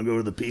guys want to go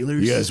to the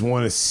Peelers? You guys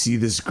want to see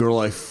this girl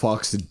I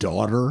fuck's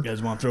daughter? You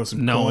guys want to throw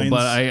some no, coins?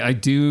 but I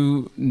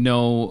do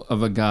know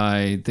of a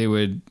guy. They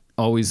would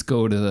always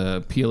go to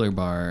the Peeler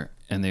bar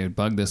and they would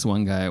bug this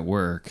one guy at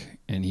work,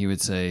 and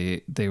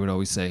they would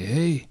always say,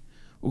 "Hey,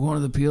 we're going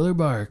to the Peeler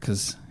bar,"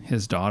 because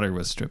his daughter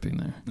was stripping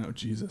there. Oh,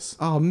 Jesus.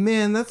 Oh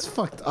man, that's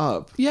fucked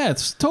up. Yeah,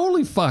 it's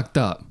totally fucked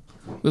up.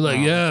 We're like,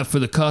 yeah, for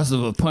the cost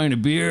of a pint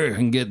of beer,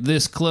 and get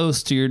this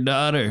close to your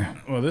daughter.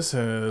 Well, this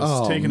has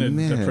Oh, taken a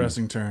man.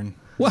 depressing turn.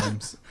 What?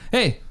 James.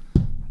 Hey,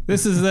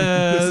 this is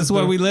this is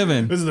what we live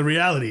in. This is the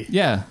reality.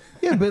 Yeah.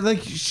 Yeah, but like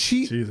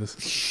she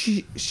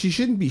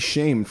shouldn't be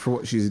shamed for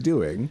what she's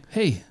doing.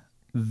 Hey,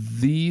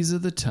 these are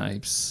the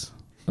types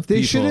of They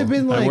people should have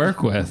been like I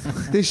work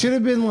with. They should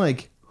have been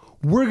like,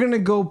 we're gonna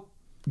go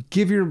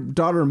give your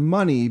daughter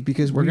money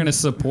because We're gonna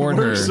support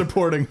her. We're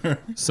supporting her.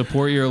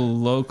 Support your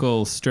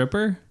local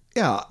stripper.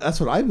 Yeah, that's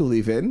what I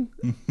believe in.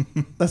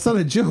 That's not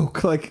a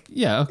joke. Like,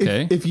 Yeah,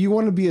 okay. If you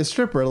want to be a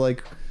stripper,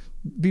 like,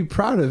 be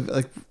proud of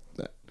like.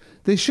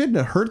 They shouldn't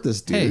have hurt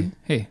this dude.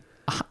 Hey,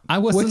 I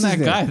wasn't What's that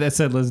his guy name? that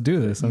said let's do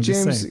this. I'm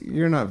just James, saying.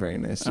 you're not very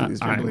nice to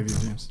these I people. believe you,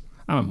 James.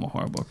 I'm a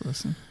horrible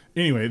person.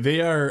 Anyway,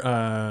 they're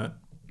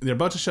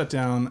about to shut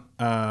down.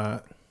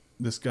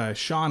 This guy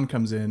Sean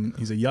comes in.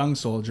 He's a young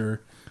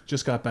soldier,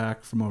 just got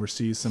back from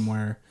overseas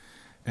somewhere,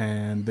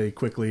 and they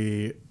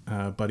quickly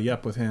buddy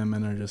up with him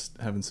and are just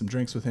having some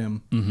drinks with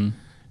him. Mm-hmm.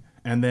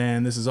 And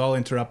then this is all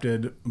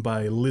interrupted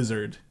by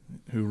Lizard,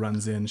 who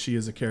runs in. She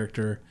is a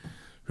character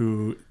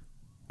who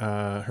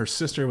her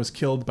sister was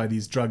killed by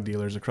these drug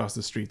dealers across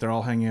the street. They're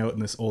all hanging out in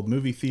this old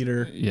movie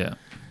theater. Yeah.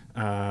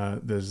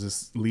 There's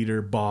this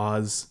leader,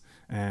 Boz,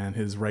 and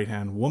his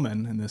right-hand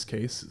woman, in this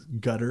case,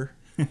 Gutter.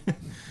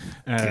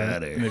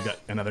 Gutter. And they've got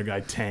another guy,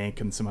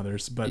 Tank, and some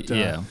others. But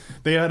Yeah.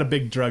 they had a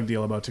big drug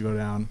deal about to go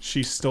down.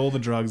 She stole the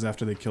drugs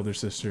after they killed her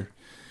sister,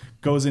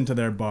 goes into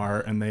their bar,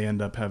 and they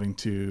end up having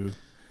to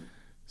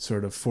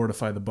sort of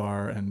fortify the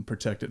bar and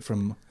protect it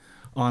from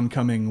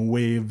oncoming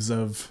waves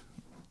of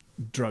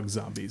drug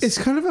zombies. It's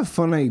kind of a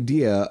fun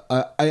idea.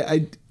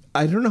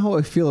 I don't know how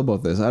I feel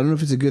about this. I don't know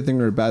if it's a good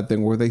thing or a bad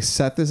thing, where they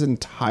set this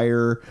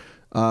entire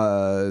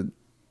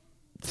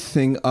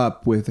thing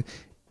up with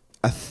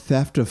a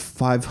theft of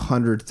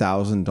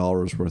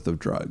 $500,000 worth of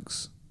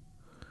drugs,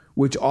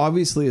 which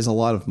obviously is a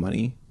lot of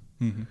money.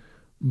 Mm-hmm.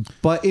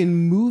 But in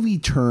movie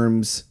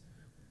terms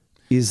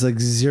is like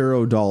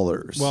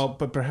 $0. Well,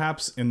 but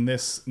perhaps in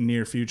this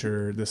near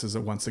future, this is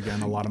once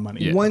again a lot of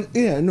money.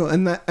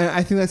 And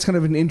I think that's kind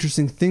of an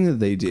interesting thing that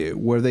they do,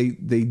 where they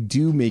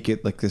do make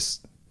it like this.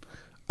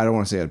 I don't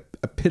want to say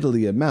a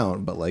piddly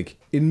amount, but like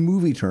in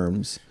movie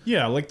terms,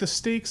 Yeah, like the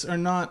stakes are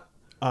not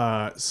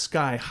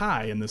sky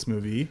high in this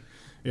movie.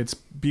 It's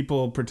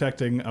people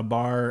protecting a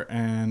bar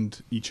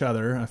and each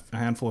other, a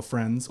handful of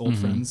friends, old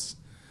friends,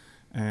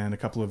 and a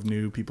couple of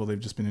new people they've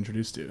just been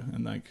introduced to,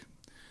 and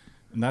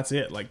that's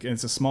it. Like,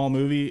 it's a small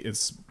movie.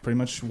 It's pretty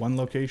much one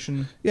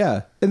location.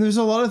 yeah. And there's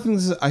a lot of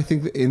things that I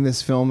think that in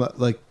this film that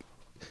like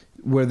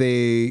where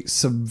they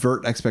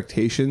subvert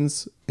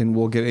expectations, and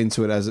we'll get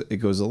into it as it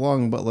goes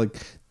along. But like,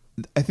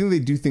 I think they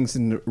do things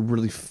in a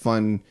really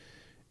fun,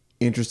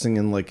 interesting,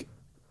 and like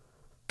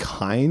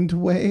kind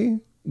way,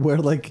 where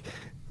like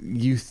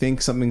you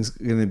think something's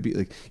gonna be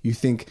like, you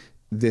think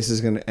this is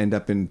gonna end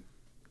up in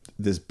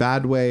this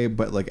bad way,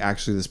 but like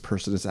actually this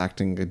person is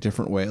acting a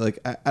different way. Like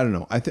I don't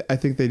know. I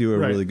think they do a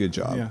really good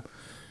job.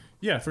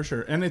 Yeah, for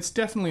sure. And it's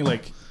definitely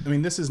like, I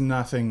mean, this is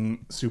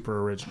nothing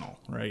super original,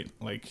 right?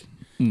 Like,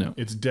 No.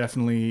 It's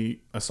definitely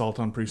Assault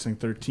on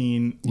Precinct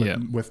 13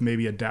 with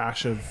maybe a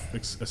dash of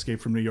Escape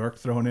from New York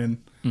thrown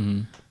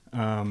in.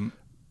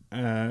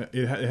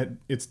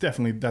 It's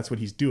definitely, that's what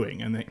he's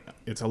doing, and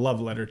it's a love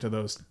letter to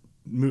those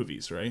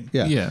movies, right?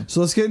 Yeah.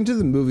 So let's get into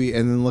the movie,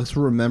 and then let's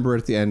remember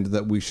at the end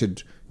that we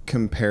should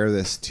compare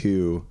this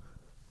to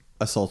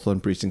Assault on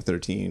Precinct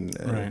 13,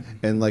 Right.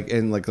 and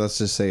let's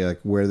just say like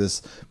where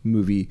this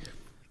movie,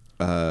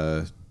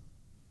 how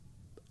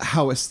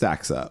it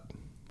stacks up,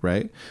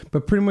 right?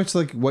 But pretty much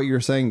like what you're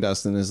saying,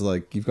 Dustin, is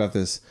like you've got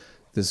this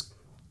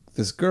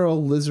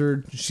girl,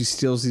 Lizard. She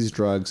steals these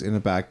drugs in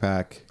a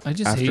backpack. I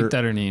just hate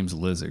that her name's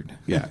Lizard.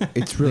 Yeah,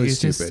 it's really Like,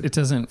 stupid. It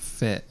doesn't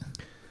fit.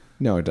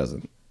 No, it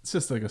doesn't. It's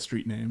just like a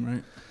street name,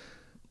 right?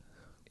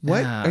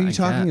 What are you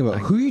talking about?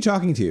 Who are you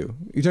talking to?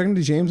 You talking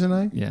to James and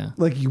I? Yeah.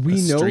 Like we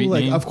A know, street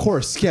like name? of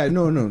course. Yeah.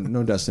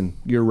 No, Dustin,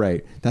 you're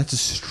right. That's a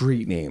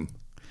street name.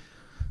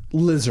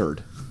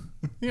 Lizard.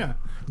 Yeah.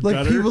 Like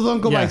Gutter? people don't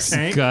go Yes,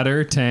 by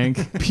Gutter,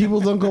 Tank.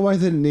 People don't go by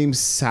the name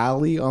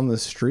Sally on the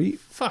street.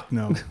 Fuck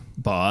no.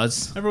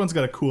 Boz. Everyone's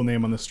got a cool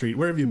name on the street.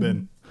 Where have you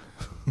been?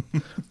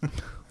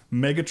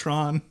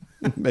 Megatron.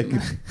 My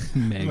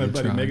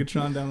buddy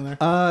Megatron down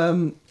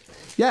there.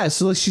 Yeah,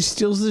 so like she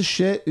steals this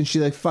shit and she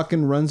like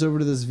fucking runs over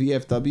to this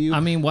VFW.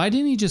 I mean, why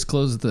didn't he just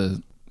close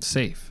the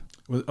safe?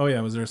 Was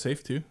there a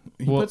safe too?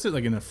 He puts it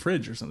like in a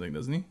fridge or something,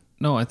 doesn't he?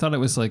 No, I thought it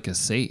was like a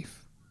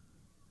safe.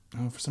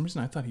 Oh, for some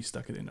reason I thought he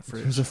stuck it in a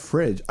fridge. There's a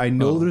fridge. I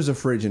know there's a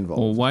fridge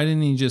involved. Well, why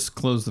didn't he just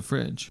close the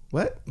fridge?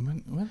 What?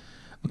 What?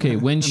 Okay,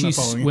 when I'm not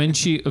following you.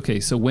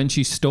 when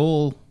she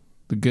stole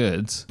the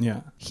goods,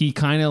 Yeah. he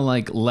kind of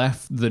like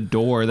left the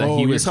door that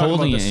he was you're talking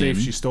holding about the it safe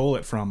in. she stole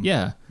it from.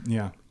 Yeah.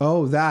 Yeah.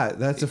 Oh,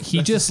 that's a. He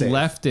that's a just safe.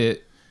 left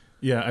it.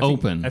 Yeah.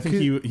 Open. I think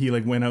he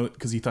like went out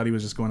because he thought he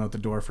was just going out the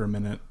door for a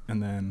minute,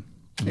 and then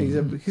Hey, he's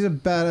a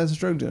badass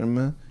drug dealer,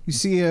 man. You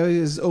see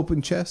his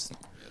open chest?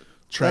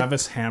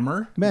 Travis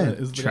Hammer, Man.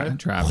 is the guy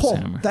Travis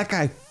Hammer. That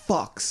guy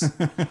fucks.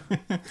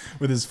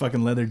 with his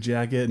fucking leather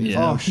jacket. And his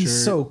Oh, blue he's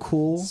shirt, so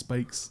cool.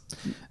 spikes.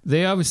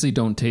 They obviously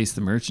don't taste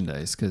the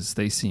merchandise because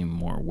they seem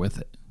more with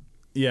it.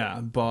 Yeah,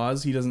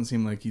 Boz. He doesn't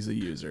seem like he's a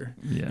user.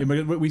 Yeah.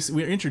 But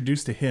we're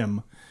introduced to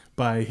him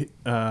by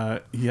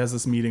he has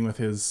this meeting with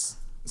his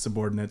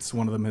subordinates.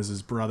 One of them is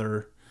his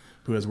brother,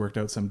 who has worked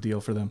out some deal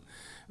for them.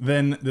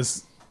 Then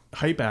this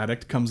hype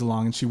addict comes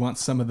along and she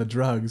wants some of the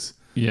drugs.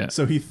 Yeah.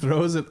 So he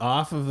throws it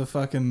off of the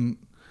fucking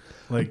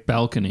like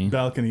balcony.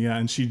 Yeah,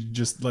 and she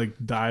just like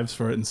dives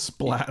for it and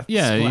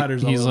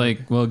splatters. He's all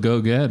like, well,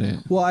 go get it.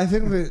 Well, I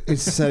think that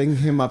it's setting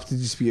him up to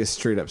just be a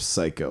straight up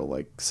psycho,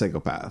 like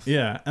psychopath.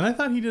 Yeah, and I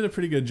thought he did a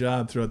pretty good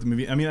job throughout the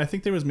movie. I mean, I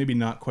think there was maybe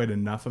not quite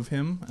enough of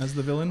him as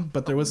the villain,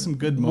 but there was some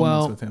good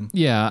moments with him.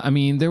 Yeah, I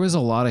mean, there was a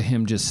lot of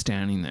him just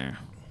standing there.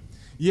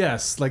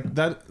 Yes, like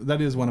that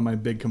is one of my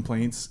big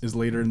complaints is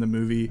later in the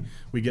movie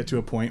we get to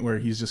a point where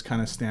he's just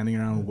kind of standing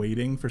around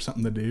waiting for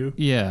something to do.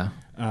 Yeah.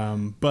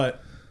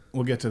 But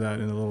we'll get to that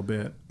in a little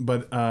bit.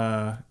 But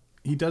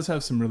he does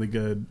have some really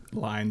good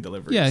line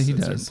deliveries Yeah, he at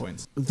certain does.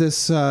 points.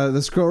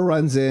 This girl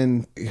runs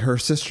in. Her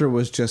sister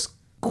was just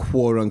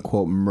quote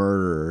unquote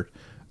murdered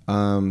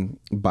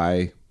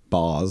by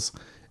Boz,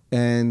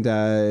 and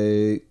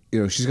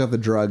she's got the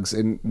drugs,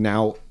 and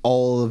now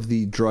all of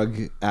the drug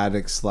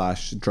addicts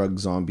 / drug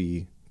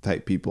zombie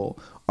type people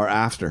are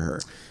after her.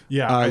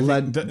 Yeah, I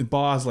think the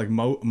boss like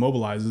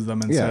mobilizes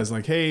them and says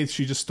like, "Hey,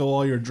 she just stole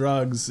all your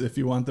drugs. If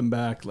you want them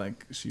back,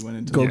 like she went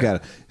into go get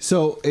it."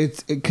 So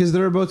it's because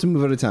they're about to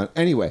move out of town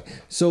anyway.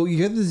 So you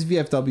get this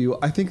VFW.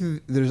 I think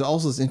there's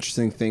also this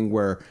interesting thing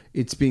where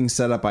it's being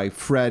set up by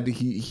Fred.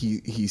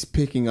 He's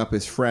picking up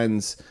his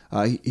friends.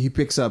 He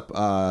picks up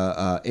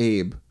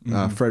Abe,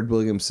 Fred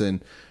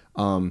Williamson,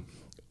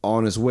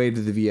 on his way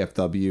to the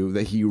VFW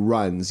that he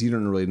runs. You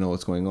don't really know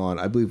what's going on.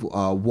 I believe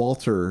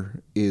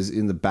Walter is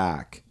in the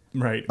back.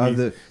 Right.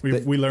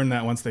 We learned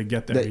that once they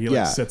get there. He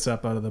like sits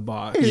up out of the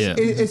box.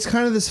 It's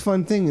kind of this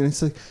fun thing, and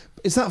it's like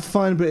it's not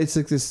fun, but it's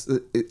like this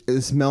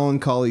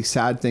melancholy,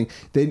 sad thing.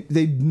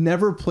 They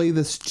never play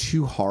this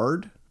too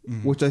hard,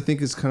 which I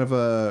think is kind of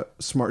a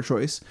smart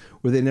choice.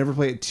 Where they never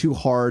play it too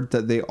hard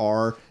that they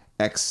are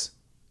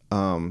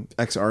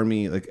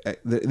ex-army, like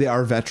they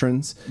are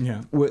veterans.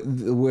 Yeah.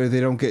 Where they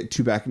don't get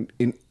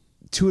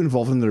too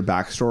involved in their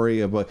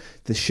backstory about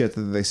the shit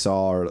that they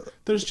saw. Or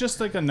there's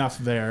just like enough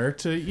there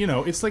to,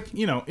 it's like,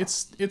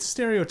 it's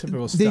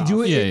stereotypical stuff. They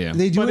do it.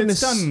 They do but it.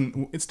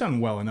 It's done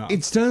well enough.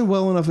 It's done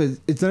well enough.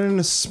 It's done in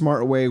a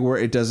smart way where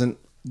it doesn't.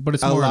 But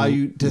it's allow more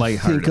you to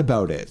think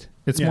about it.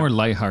 It's more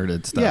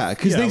lighthearted stuff. Yeah,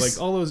 because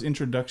like all those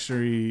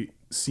introductory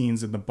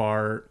scenes in the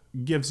bar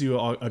gives you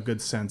a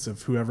good sense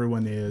of who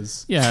everyone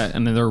is. Yeah,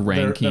 and then their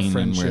ranking, their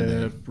friendship,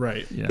 and where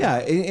right? Yeah,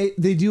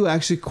 they do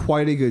actually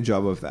quite a good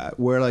job of that.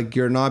 Where like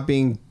you're not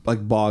being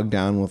like bogged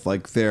down with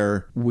like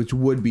their, which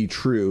would be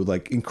true,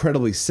 like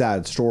incredibly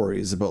sad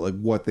stories about like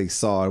what they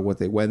saw and what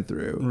they went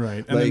through.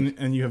 Right,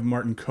 and you have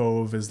Martin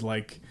Kove as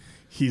like.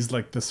 He's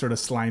like the sort of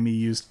slimy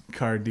used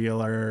car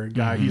dealer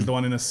guy. He's the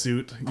one in a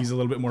suit. He's a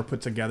little bit more put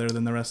together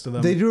than the rest of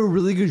them. They do a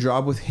really good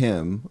job with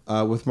him,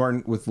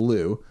 with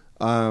Lou,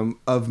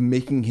 of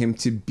making him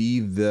to be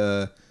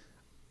the,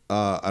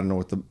 I don't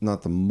know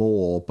not the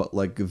mole, but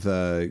like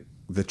the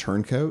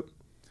turncoat.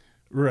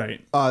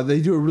 Right.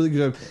 They do a really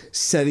good job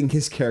setting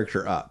his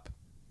character up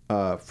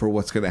for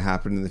what's going to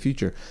happen in the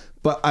future.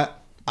 But I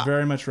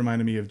very much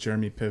reminded me of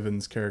Jeremy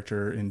Piven's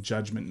character in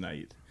Judgment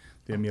Night.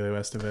 The Emilio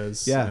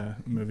Estevez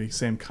movie,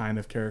 same kind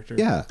of character.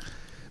 Yeah,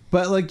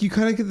 but like you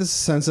kind of get this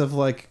sense of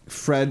like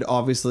Fred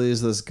obviously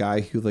is this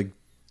guy who like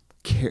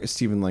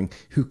Stephen Lang,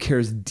 who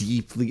cares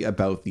deeply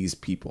about these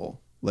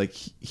people. Like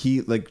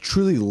he like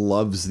truly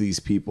loves these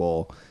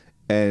people,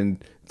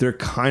 and they're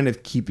kind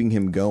of keeping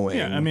him going.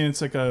 Yeah, I mean it's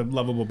like a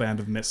lovable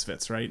band of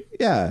misfits, right?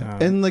 Yeah,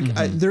 and like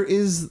there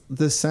is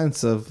the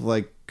sense of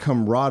like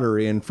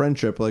camaraderie and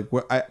friendship. Like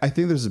I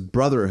think there's a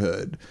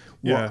brotherhood.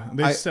 Yeah,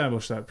 they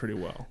established that pretty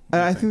well.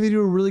 And I think they do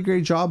a really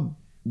great job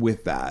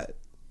with that,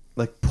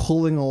 like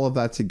pulling all of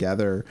that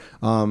together.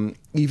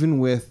 Even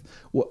with,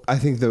 I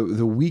think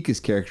the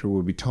weakest character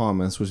would be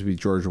Thomas, which would be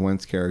George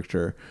Wendt's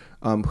character,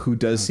 who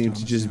does seem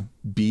to just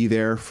be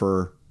there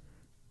for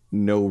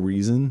no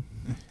reason.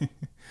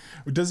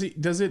 Does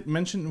it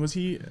mention, was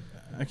he,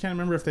 I can't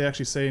remember if they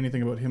actually say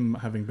anything about him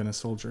having been a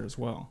soldier as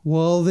well.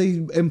 Well,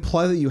 they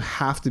imply that you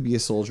have to be a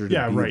soldier to be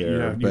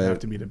there. You have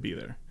to be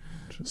there.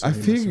 I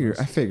figure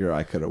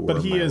I could have.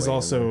 But he is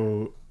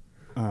also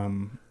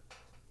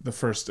the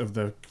first of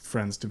the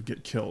friends to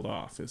get killed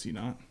off, is he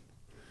not?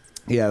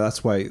 Yeah,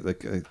 that's why.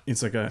 Like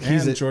it's like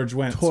he's a George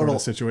Wendt sort of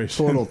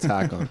situation. Total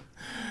tack on.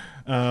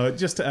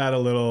 Just to add a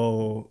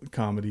little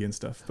comedy and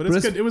stuff. But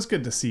it's good. It was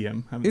good to see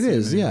him. It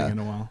is, yeah. In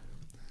a while.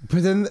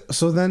 But then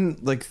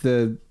like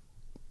the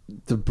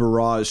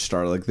barrage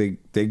start. Like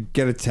they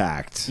get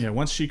attacked. Yeah.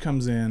 Once she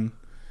comes in,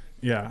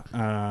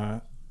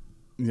 a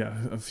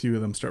few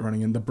of them start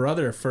running in. The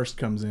brother first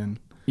comes in.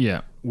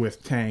 Yeah.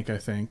 With Tank, I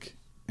think,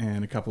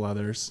 and a couple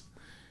others.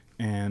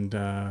 And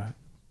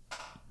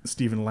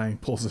Stephen Lang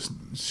pulls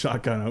a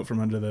shotgun out from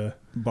under the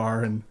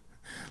bar and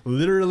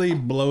literally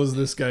blows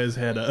this guy's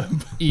head up.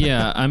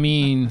 Yeah, I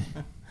mean,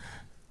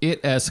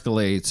 it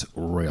escalates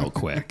real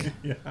quick.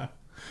 Yeah.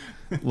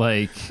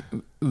 Like,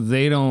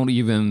 they don't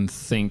even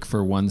think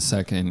for 1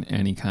 second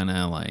any kind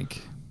of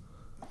like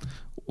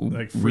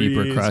freeze,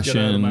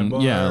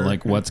 repercussion. Yeah,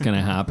 like what's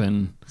gonna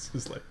happen. It's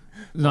just like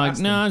no,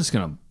 I'm just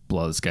gonna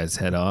blow this guy's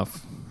head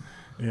off.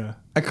 Yeah,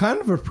 I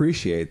kind of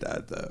appreciate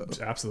that though.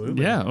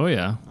 Absolutely. Yeah. Oh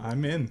yeah.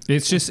 I'm in.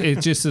 It just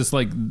is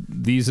like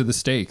these are the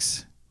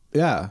stakes.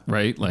 Yeah.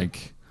 Right.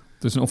 Like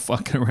there's no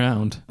fucking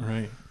around.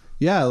 Right.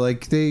 Yeah.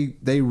 Like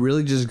they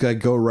really just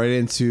go right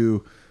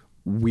into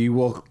we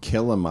will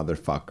kill a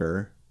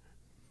motherfucker.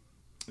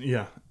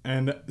 Yeah,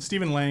 and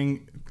Stephen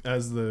Lang,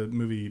 as the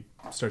movie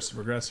starts to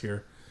progress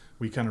here,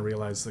 we kind of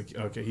realize like,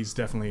 okay, he's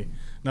definitely,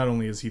 not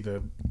only is he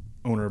the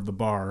owner of the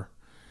bar,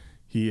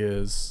 he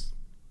is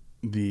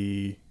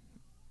the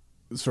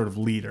sort of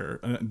leader,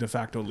 de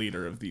facto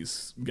leader of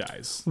these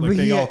guys. Like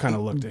they all kind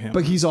of look to him.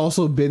 But he's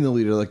also been the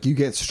leader. Like you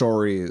get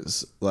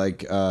stories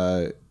like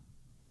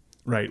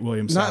right,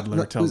 William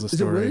Sadler tells a story.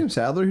 Is it William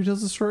Sadler who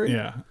tells the story?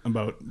 Yeah,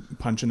 about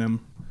punching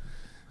him.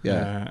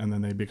 Yeah, and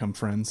then they become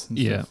friends. And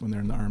stuff when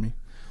they're in the army.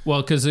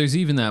 Well, because there's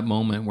even that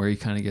moment where he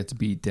kind of gets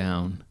beat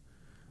down,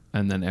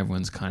 and then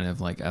everyone's kind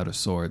of like out of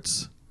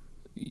sorts,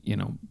 you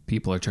know,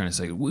 people are trying to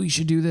say, we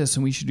should do this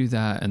and we should do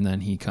that. And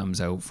then he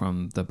comes out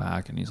from the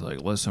back and he's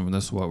like, listen,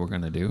 this is what we're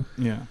going to do.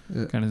 Yeah.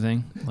 Kind of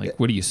thing. Like,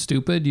 what are you,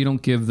 stupid? You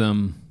don't give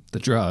them the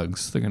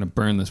drugs. They're going to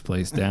burn this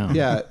place down.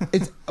 Yeah.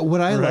 It's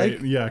what I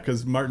like. Yeah.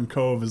 Because Martin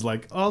Cove is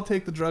like, I'll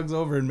take the drugs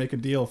over and make a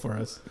deal for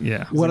us.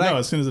 Yeah.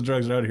 As soon as the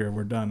drugs are out of here,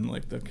 we're done.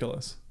 Like, they'll kill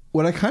us.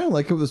 What I kind of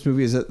like about this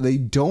movie is that they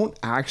don't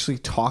actually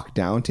talk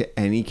down to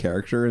any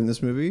character in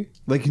this movie.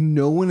 Like,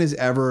 no one is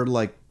ever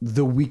like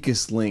the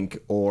weakest link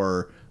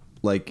or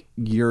like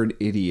you're an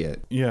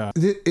idiot. Yeah.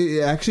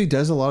 It actually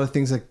does a lot of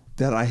things like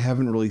that I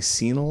haven't really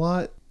seen a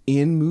lot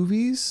in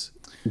movies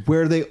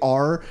where they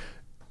are,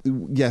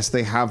 yes,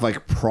 they have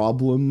like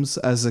problems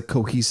as a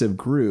cohesive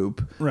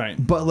group. Right.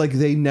 But like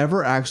they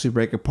never actually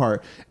break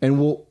apart. And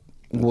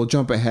we'll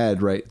jump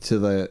ahead right to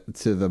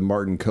the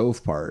Martin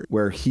Cove part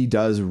where he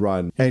does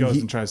run and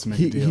he tries to make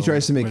a deal. He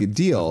tries to make a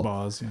deal with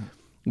Boz,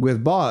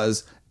 with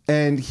Boz,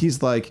 and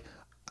he's like,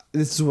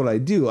 "This is what I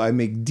do. I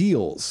make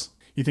deals."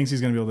 He thinks he's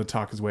going to be able to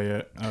talk his way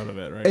out of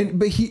it, right?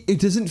 But it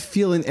doesn't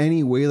feel in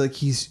any way like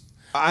he's.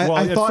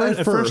 I thought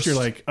at first you're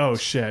like, oh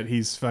shit,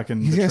 he's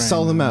fucking. He's gonna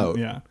sell them out.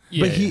 Yeah.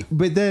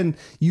 But then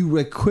you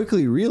like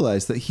quickly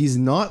realize that he's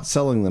not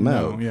selling them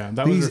out. Yeah,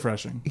 that was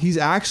refreshing. He's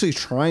actually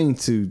trying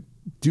to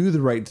do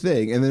the right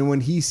thing, and then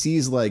when he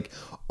sees like,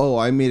 oh,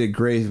 I made a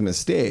grave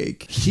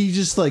mistake, he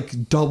just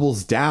like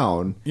doubles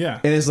down. Yeah.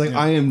 And it's like,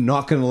 I am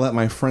not going to let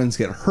my friends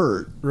get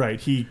hurt. Right.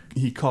 He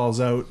calls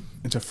out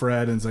to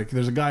Fred and is like,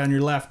 there's a guy on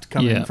your left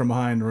coming from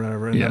behind or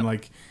whatever, and then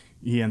like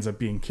he ends up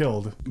being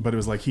killed. But it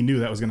was like he knew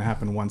that was going to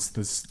happen once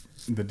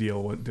the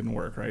deal didn't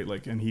work, right?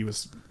 Like, and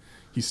he's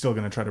still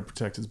going to try to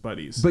protect his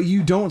buddies. But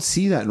you don't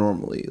see that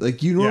normally.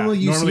 Like you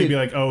normally normally see be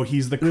like, oh,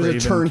 he's the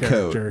craven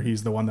character.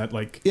 He's the one that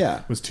like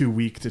was too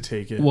weak to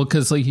take it. Well,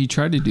 because like he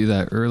tried to do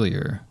that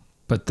earlier,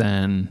 but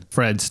then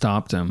Fred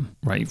stopped him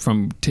right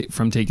from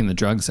taking the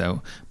drugs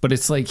out. But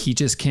it's like he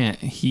just can't.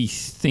 He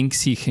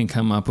thinks he can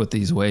come up with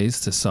these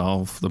ways to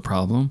solve the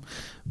problem,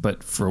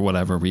 but for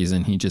whatever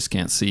reason, he just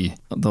can't see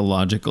the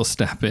logical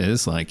step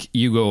is like,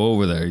 you go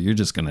over there, you're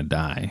just gonna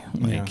die.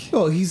 Like,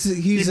 well, he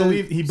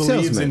believes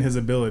salesman. in his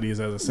abilities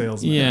as a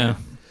salesman. Yeah,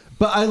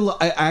 but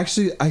I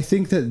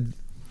think that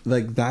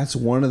like that's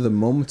one of the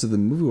moments of the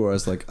movie where I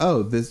was like,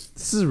 oh,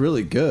 this is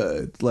really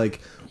good.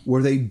 Like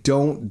where they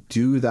don't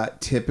do that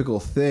typical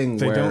thing.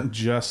 They don't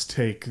just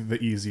take the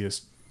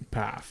easiest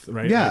path,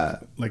 right? Yeah,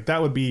 like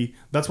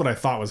that's what I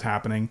thought was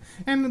happening,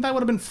 and that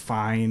would have been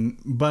fine.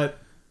 But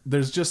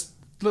there's just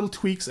little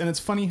tweaks, and it's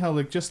funny how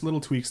like just little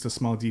tweaks to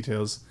small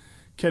details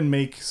can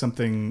make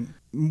something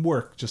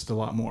work just a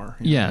lot more.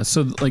 Yeah.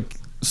 So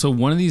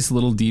one of these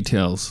little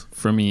details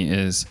for me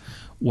is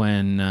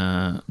when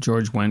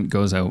George Wendt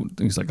goes out,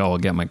 he's like, oh, I'll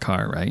get my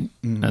car, right?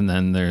 Mm-hmm. And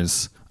then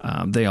there's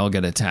they all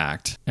get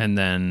attacked, and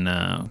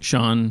then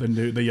Sean,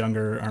 the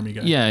younger army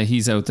guy,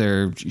 he's out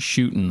there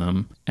shooting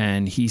them,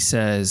 and he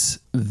says,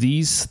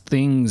 these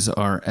things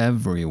are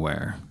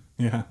everywhere.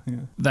 Yeah.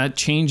 That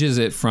changes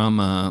it from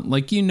they're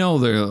drug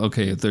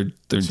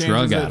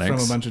addicts, from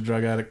a bunch of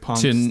drug addict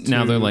punks to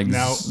now they're like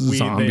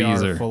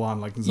zombies, they are full on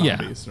like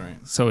zombies, right?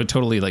 So it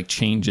totally like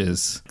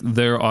changes.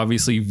 They're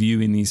obviously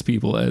viewing these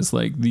people as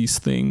like these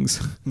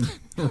things,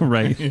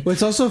 right? Well,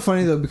 it's also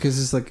funny though because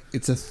it's like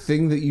it's a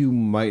thing that you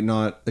might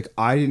not like.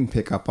 I didn't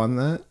pick up on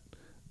that,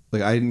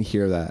 like I didn't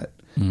hear that,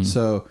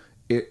 so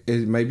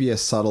it might be a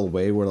subtle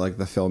way where like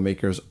the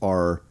filmmakers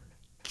are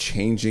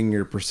changing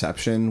your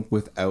perception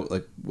without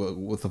like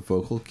with a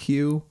vocal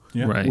cue,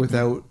 right?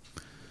 Without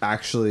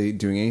actually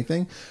doing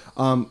anything.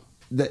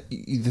 That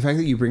the fact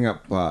that you bring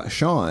up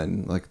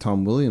Sean, like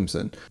Tom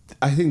Williamson,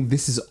 I think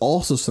this is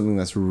also something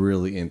that's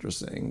really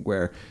interesting.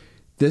 Where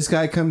this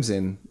guy comes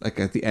in like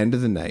at the end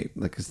of the night,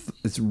 like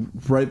it's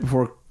right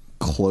before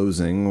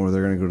closing, or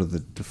they're gonna go to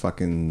the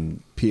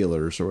fucking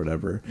peelers or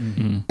whatever,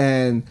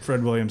 and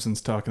Fred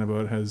Williamson's talking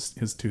about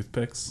his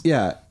toothpicks,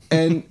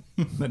 and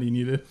that he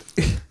needed.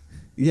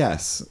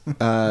 Yes.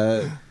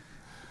 But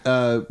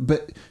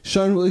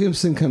Sean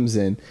Williamson comes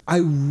in. I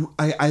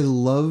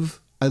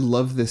love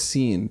this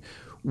scene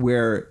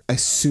where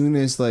as soon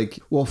as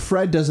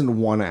Fred doesn't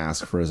want to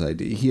ask for his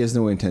ID. He has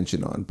no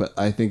intention on, but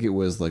I think it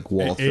was like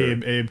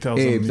Walter. Abe tells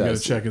him you gotta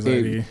check his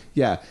ID.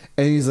 Yeah.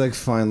 And he's like,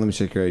 fine, let me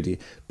check your ID.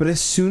 But as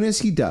soon as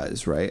he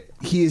does, right,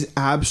 he is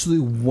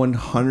absolutely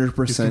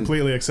 100% He's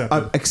completely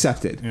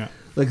accepted. Yeah.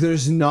 Like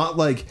there's not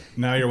like,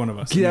 now you're one of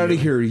us. Get out of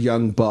here,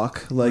 young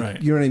buck. Like,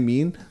 right. You know what I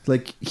mean?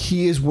 Like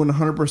he is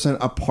 100%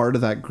 a part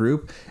of that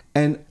group.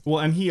 And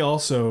he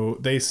also,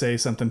 they say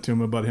something to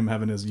him about him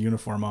having his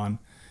uniform on.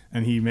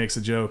 And he makes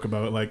a joke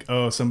about like,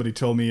 oh, somebody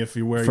told me if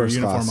you wear your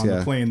uniform on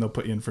the plane, they'll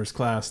put you in first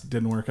class.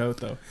 Didn't work out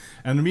though.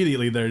 And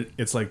immediately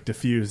it's like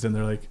diffused, and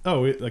they're like,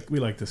 oh, we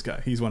like this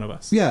guy. He's one of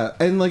us. Yeah,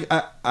 and like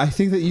I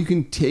think that you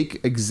can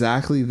take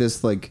exactly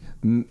this like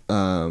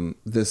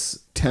this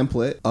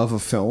template of a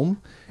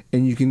film,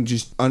 and you can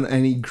just on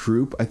any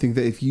group. I think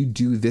that if you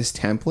do this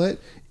template,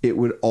 it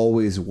would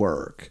always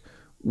work.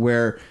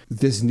 Where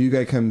this new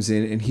guy comes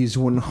in and he's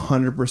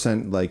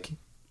 100% like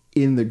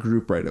in the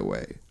group right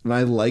away. And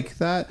I like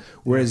that.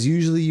 Whereas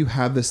usually you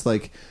have this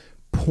like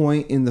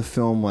point in the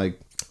film, like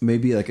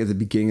maybe like at the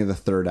beginning of the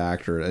third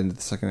act or end of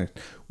the second act,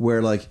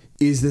 where like,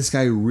 is this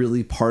guy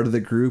really part of the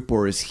group,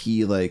 or is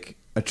he like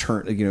a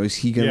turn? You know, is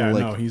he gonna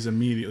like? No, he's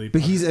immediately.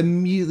 But he's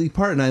immediately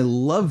part, and I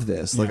love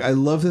this. Like, I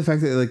love the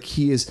fact that like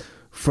he is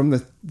from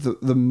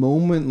the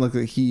moment like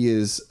that he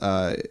is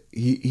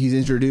he's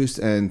introduced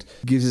and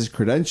gives his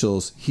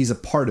credentials. He's a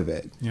part of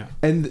it. Yeah,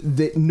 and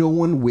that no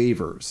one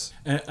wavers.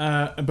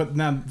 But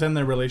now then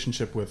their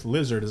relationship with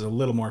Lizard is a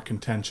little more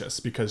contentious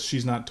because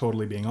she's not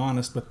totally being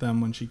honest with them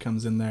when she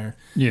comes in there.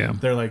 Yeah,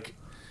 they're like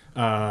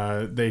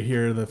they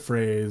hear the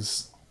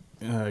phrase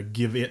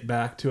 "give it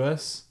back to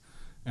us,"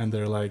 and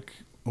they're like,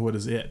 "What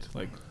is it?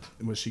 Like,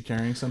 was she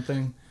carrying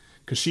something?"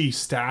 Because she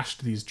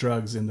stashed these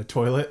drugs in the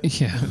toilet.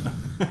 Yeah.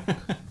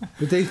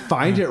 But they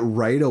find it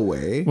right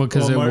away. Well,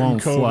 because it Martin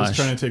won't Cove flush. is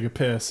trying to take a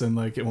piss and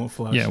like it won't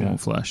flush. Yeah, it won't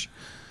flush.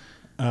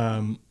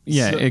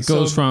 Yeah, it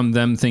goes from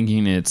them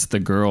thinking it's the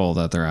girl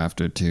that they're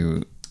after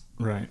to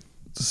right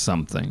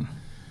something.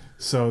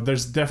 So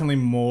there's definitely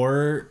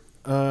more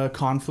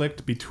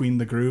conflict between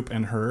the group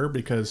and her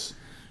because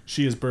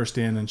she has burst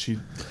in and she.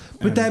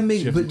 But that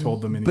makes. She hasn't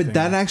told them anything. But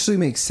that actually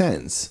makes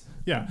sense.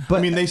 Yeah, but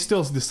I mean, they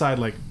still decide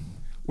like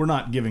we're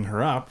not giving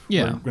her up.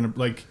 Yeah, we're gonna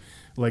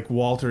like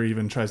Walter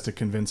even tries to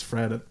convince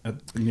Fred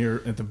at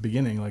the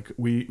beginning, like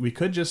we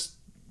could just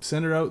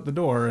send her out the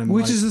door, and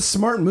which like, is a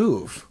smart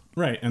move,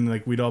 right? And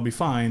like we'd all be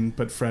fine.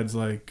 But Fred's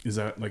like, is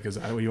that what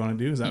you want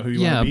to do? Is that who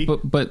you want to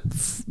be? but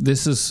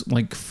this is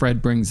like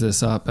Fred brings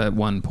this up at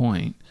one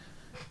point,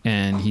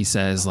 and he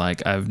says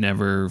like I've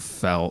never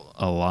felt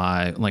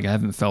alive, like I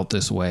haven't felt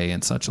this way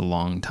in such a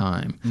long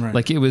time. Right.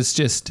 Like it was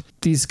just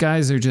these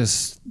guys are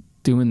just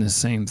doing the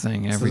same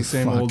thing every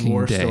same fucking old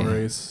war day,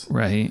 stories,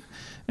 right?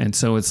 And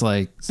so it's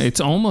like it's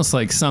almost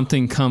like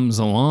something comes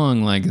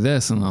along like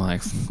this, and they're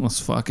like, "Let's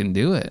fucking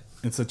do it."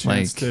 It's a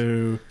chance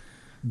to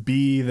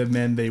be the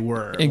men they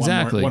were.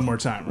 Exactly. One more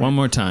time. Right? One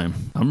more time.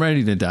 I'm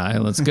ready to die.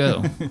 Let's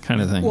go,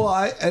 kind of thing.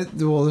 Well,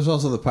 well, there's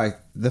also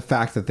the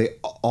fact that they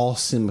all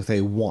seem like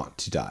they want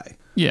to die.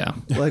 Yeah.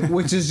 Like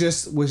which is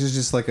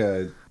just like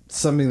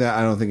something that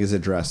I don't think is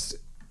addressed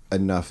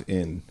enough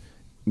in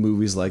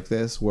movies like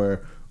this,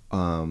 where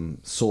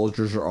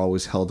soldiers are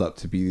always held up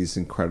to be these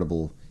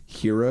incredible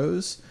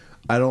heroes.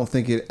 I don't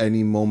think at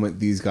any moment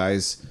these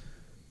guys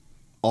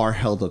are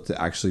held up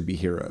to actually be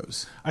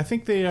heroes. I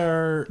think they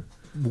are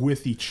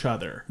with each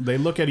other. They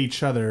look at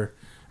each other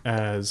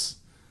as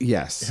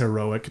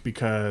heroic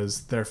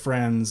because they're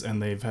friends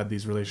and they've had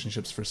these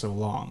relationships for so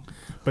long.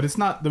 But it's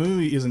not, the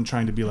movie isn't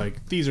trying to be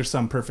like, these are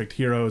some perfect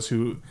heroes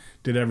who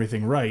did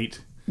everything right.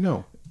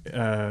 No.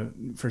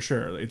 For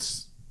sure.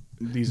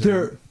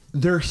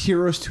 They're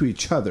heroes to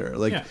each other.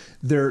 Like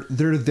they're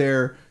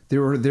there.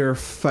 They're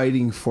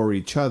fighting for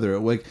each other.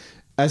 Like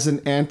as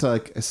an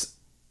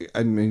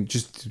I mean,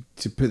 just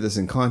to put this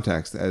in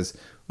context, as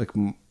like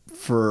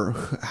for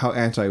how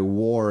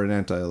anti-war and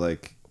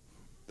anti-like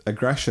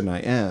aggression I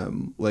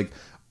am, like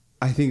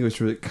I think it was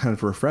really kind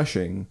of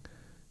refreshing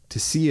to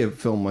see a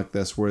film like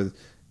this where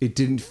it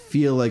didn't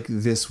feel like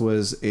this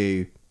was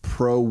a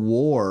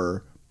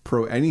pro-war,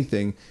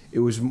 pro-anything. It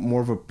was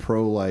more of a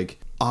pro-like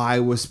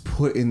I was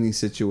put in these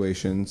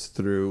situations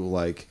through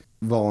like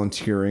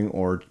volunteering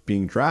or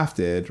being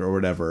drafted or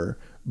whatever,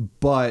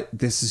 but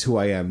this is who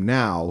I am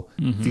now.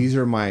 Mm-hmm. These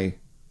are my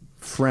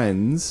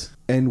friends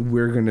and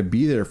we're going to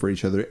be there for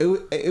each other.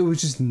 It was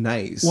just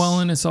nice.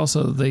 Well, and it's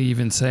also, they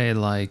even say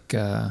like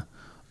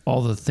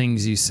all the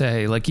things you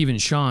say, like even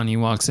Sean, he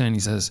walks in, he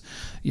says,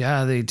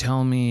 yeah, they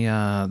told me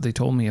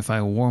if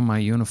I wore my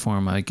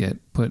uniform, I'd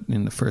get put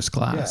in the first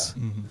class.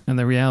 Yeah. Mm-hmm. And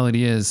the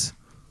reality is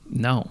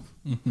no.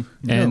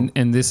 Mm-hmm.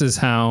 And this is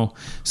how,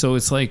 so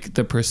it's like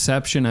the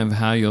perception of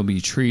how you'll be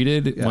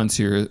treated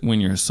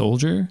when you're a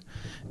soldier,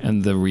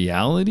 and the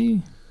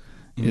reality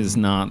is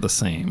not the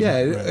same. Yeah,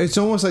 it's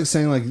almost like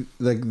saying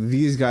like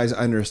these guys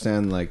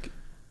understand like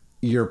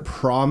you're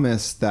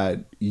promised that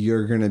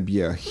you're gonna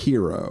be a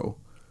hero.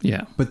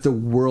 Yeah, but the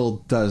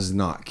world does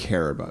not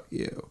care about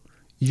you.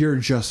 You're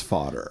just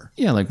fodder.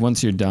 Yeah, like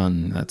once you're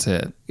done, that's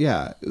it.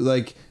 Yeah,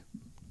 like.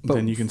 But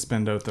then you can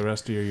spend out the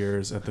rest of your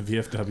years at the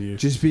VFW.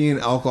 Just being an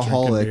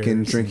alcoholic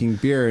and drinking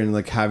beer and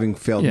like having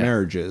failed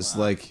marriages.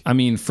 Wow. Like, I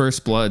mean,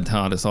 First Blood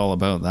taught us all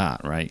about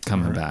that, right?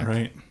 Coming back.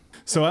 Right.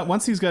 So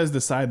once these guys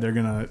decide they're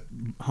going to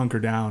hunker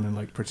down and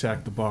like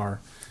protect the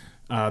bar,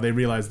 they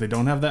realize they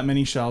don't have that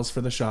many shells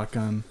for the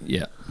shotgun.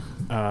 Yeah.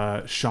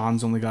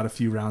 Sean's only got a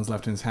few rounds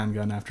left in his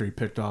handgun after he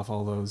picked off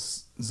all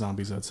those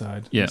zombies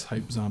outside. Yeah. Those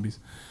hype zombies.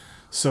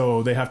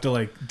 So they have to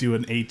like do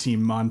an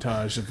A-team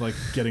montage of like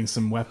getting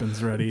some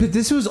weapons ready. But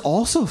this was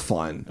also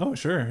fun. Oh,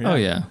 sure. Yeah. Oh,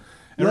 yeah.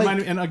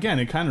 And again,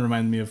 it kind of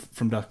reminded me of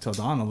From Dusk Till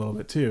Dawn a little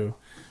bit too,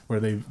 where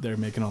they're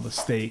making all the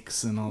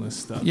stakes and all this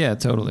stuff. Yeah,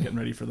 totally. Getting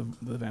ready for the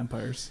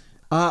vampires.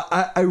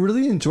 I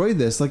really enjoyed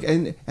this. Like,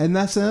 and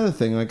that's another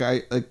thing. Like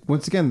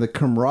once again, the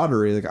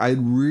camaraderie, like I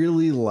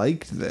really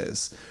liked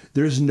this.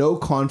 There's no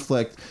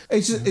conflict.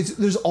 It's just,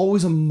 there's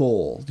always a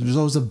mole. There's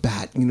always a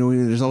bat, you know,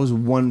 there's always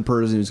one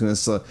person who's going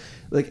to,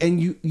 like,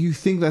 and you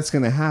think that's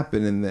going to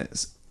happen in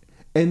this.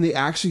 And they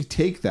actually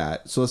take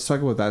that. So let's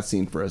talk about that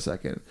scene for a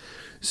second.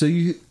 So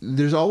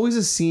there's always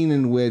a scene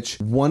in which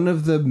one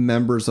of the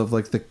members of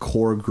like the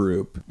core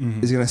group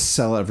is going to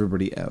sell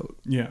everybody out.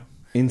 Yeah.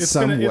 In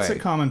some way. It's a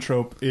common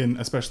trope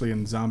especially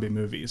in zombie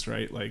movies,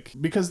 right? Like,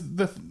 because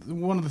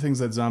one of the things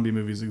that zombie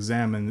movies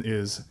examine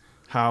is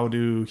how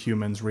do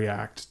humans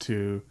react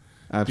to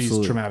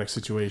these traumatic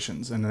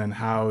situations, and then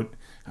how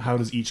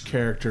does each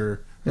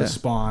character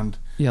respond?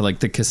 Yeah, like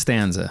the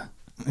Costanza.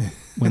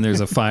 When there's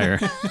a fire.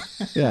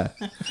 Yeah.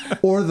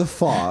 Or the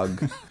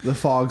fog. The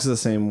fog's the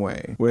same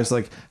way. Where it's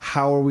like,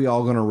 how are we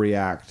all going to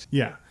react?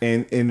 Yeah.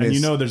 And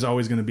there's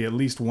always going to be at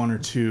least one or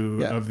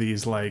two of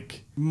these,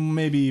 like,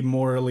 maybe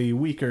morally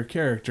weaker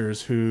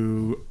characters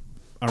who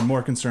are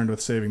more concerned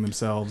with saving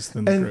themselves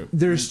than the group.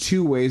 There's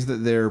two ways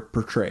that they're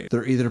portrayed.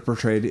 They're either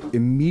portrayed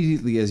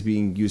immediately as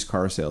being used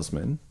car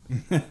salesmen,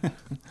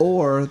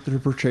 or they're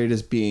portrayed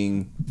as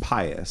being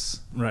pious.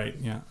 Right,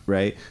 yeah.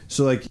 Right?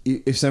 So, like,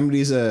 if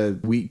somebody's a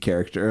weak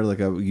character, like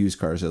a used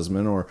car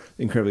salesman, or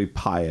incredibly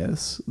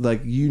pious,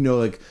 like,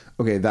 like,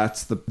 okay,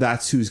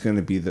 that's who's going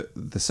to be the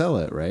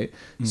sellout, right?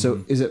 Mm-hmm.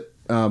 So, is it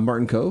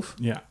Martin Kove?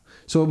 Yeah.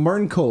 So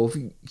Martin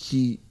Kove,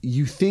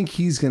 you think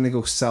he's going to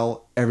go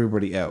sell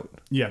everybody out.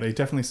 Yeah, they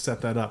definitely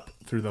set that up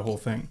through the whole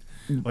thing.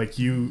 Like,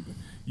 you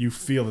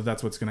feel that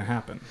that's what's going to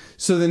happen.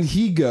 So then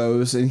he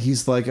goes and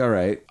he's like, all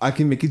right, I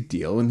can make a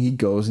deal. And he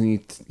goes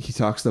and he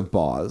talks to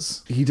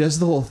Boz. He does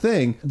the whole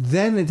thing.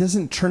 Then it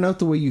doesn't turn out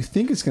the way you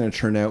think it's going to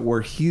turn out,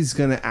 where he's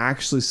going to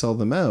actually sell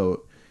them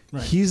out.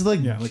 Right. He's like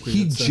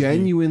he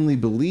genuinely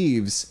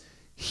believes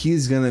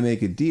he's going to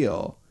make a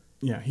deal.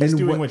 Yeah, he's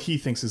doing what he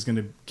thinks is going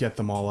to get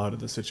them all out of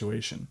the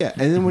situation. Yeah,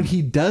 and then when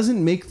he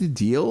doesn't make the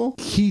deal,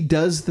 he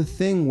does the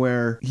thing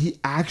where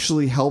he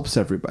actually helps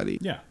everybody.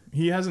 Yeah,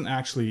 he hasn't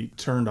actually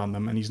turned on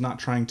them, and he's not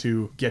trying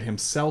to get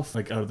himself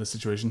like out of the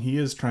situation. He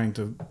is trying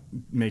to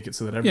make it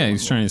so that everyone. Yeah,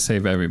 he's trying to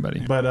save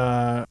everybody.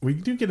 But we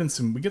get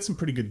some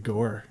pretty good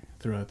gore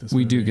throughout this.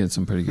 We movie. do get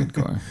some pretty good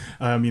gore.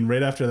 I mean,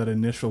 right after that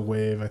initial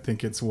wave, I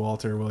think it's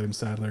William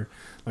Sadler,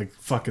 like,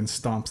 fucking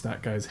stomps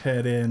that guy's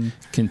head in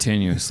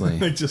continuously.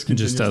 Like, just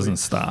doesn't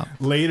stop.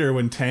 Later,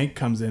 when Tank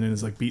comes in and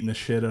is like beating the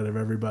shit out of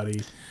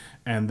everybody,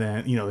 and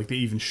then like they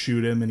even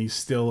shoot him, and he's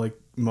still like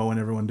mowing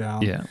everyone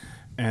down. Yeah.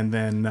 And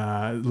then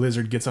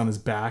Lizard gets on his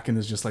back and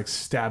is just like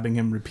stabbing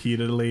him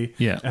repeatedly.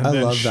 Yeah. And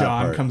then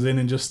Sean comes in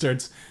and just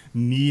starts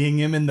kneeing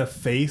him in the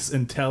face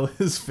until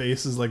his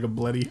face is like a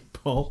bloody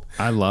pulp.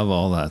 I love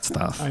all that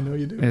stuff. I know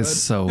you do. It's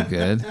so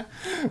good.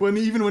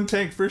 when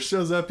Tank first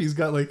shows up, he's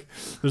got like,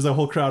 there's a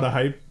whole crowd of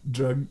hype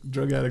drug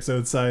addicts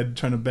outside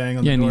trying to bang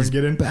on the door and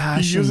get in.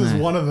 He uses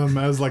one of them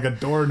as like a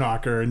door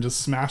knocker and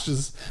just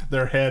smashes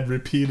their head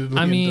repeatedly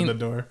into the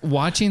door.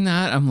 Watching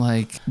that, I'm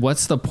like,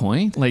 what's the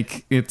point?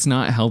 Like, it's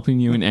not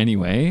helping you in any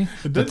way.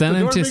 But then the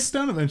door breaks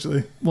down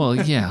eventually. Well,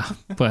 yeah,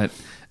 but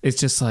it's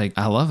just like,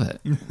 I love it.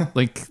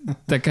 Like,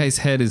 that guy's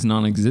head is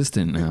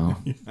non-existent now.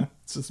 Yeah,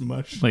 it's just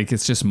mush. Like,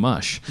 it's just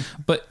mush.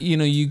 But,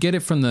 you get it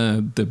from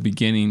the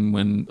beginning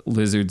when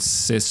Lizard's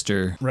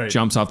sister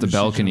jumps off the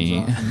balcony.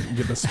 You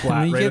get the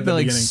splat and you get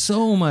beginning.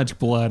 so much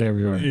blood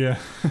everywhere. Yeah.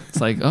 It's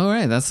like, all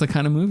right, that's the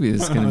kind of movie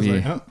this is going to be.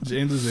 Like, oh,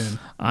 James is in.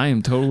 I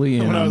am totally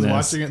in. When I was this.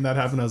 watching it and that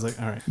happened, I was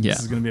like, all right, this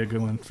is going to be a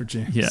good one for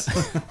James. Yeah.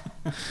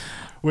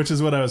 Which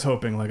is what I was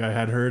hoping. Like, I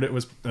had heard it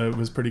was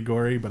pretty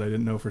gory, but I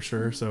didn't know for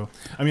sure. So,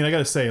 I mean, I got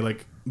to say,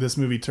 like, this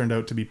movie turned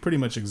out to be pretty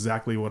much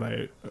exactly what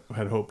I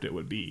had hoped it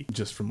would be,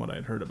 just from what I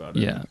had heard about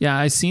it. Yeah. Yeah,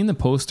 I seen the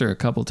poster a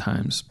couple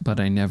times, but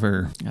I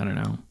never,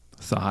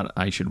 thought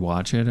I should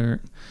watch it,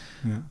 or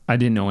I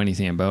didn't know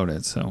anything about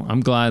it. So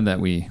I'm glad that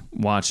we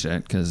watched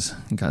it, because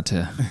I got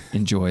to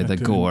enjoy the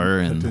gore.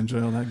 And to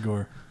enjoy all that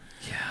gore.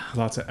 Yeah.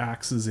 Lots of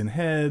axes in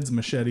heads,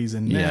 machetes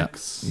in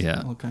necks.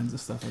 Yeah. All kinds of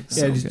stuff like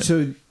that. Yeah,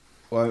 so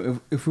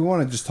well, if we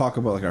want to just talk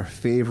about like our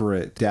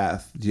favorite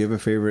death, do you have a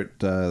favorite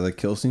like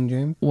kill scene,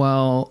 James?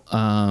 Well,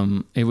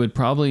 it would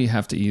probably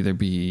have to either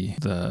be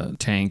the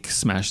Tank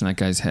smashing that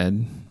guy's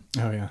head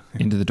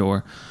into the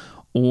door,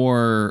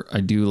 or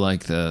I do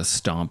like the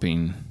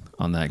stomping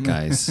on that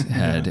guy's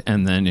head,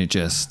 and then it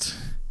just...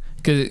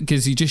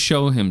 Because you just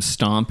show him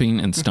stomping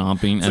and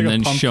stomping, and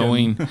then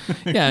showing...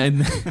 and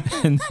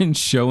then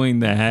showing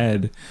the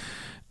head...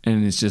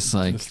 And it's just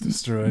like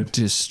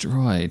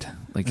destroyed.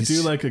 Like, I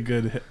do like a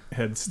good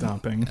head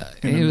stomping.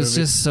 It was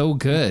just so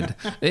good.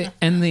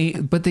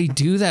 But they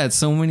do that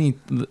so many.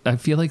 I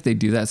feel like they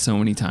do that so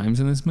many times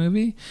in this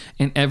movie,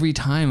 and every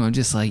time I'm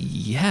just like,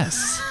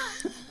 yes,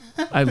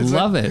 I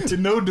love it.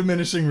 No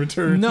diminishing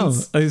returns. No,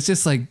 it's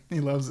just like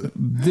he loves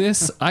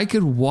it. I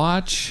could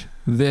watch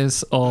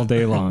this all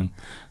day long.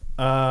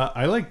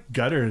 I like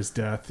Gutter's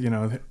death.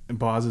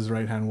 Boz's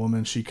right-hand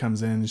woman. She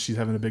comes in. She's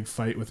having a big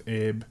fight with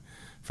Abe,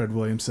 Fred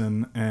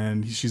Williamson,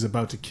 and she's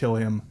about to kill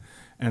him,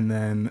 and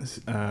then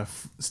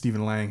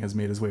Stephen Lang has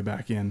made his way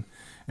back in,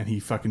 and he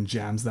fucking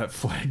jams that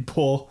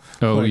flagpole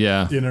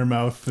in her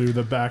mouth through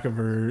the back of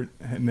her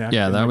neck.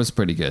 Yeah, that was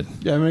pretty good.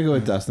 Yeah, I'm gonna go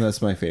with Dustin. That's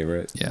my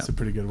favorite. Yeah, it's a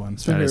pretty good one.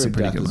 That is a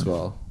pretty good one as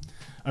well.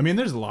 I mean,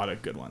 there's a lot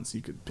of good ones.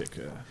 You could pick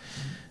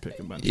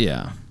a bunch.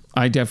 Yeah.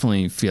 I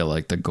definitely feel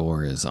like the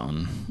gore is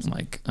on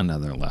like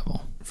another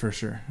level. For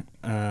sure.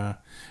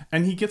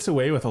 And he gets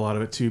away with a lot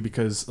of it too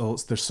because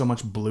there's so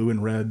much blue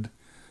and red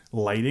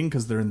lighting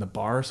because they're in the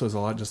bar, so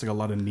there's a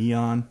lot of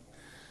neon.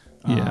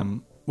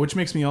 Which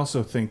makes me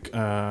also think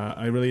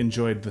I really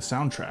enjoyed the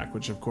soundtrack,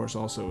 which of course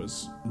also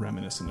is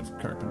reminiscent of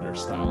Carpenter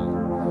style.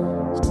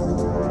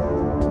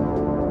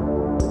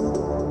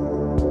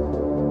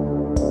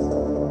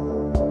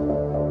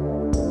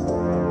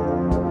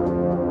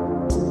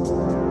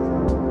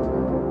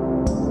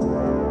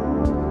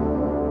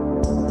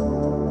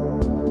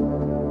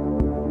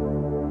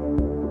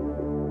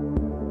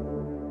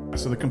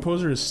 So the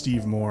composer is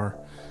Steve Moore,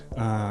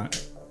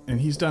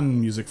 and he's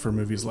done music for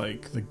movies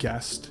like The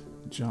Guest.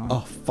 John. Oh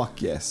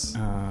fuck yes.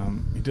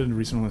 He did a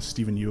recent one with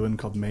Stephen Ewan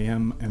called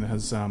Mayhem, and it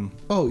has.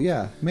 Oh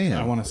yeah, Mayhem.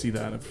 I want to see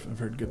that. I've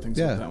heard good things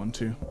about that one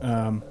too.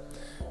 And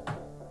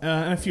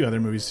a few other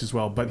movies as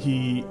well. But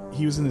he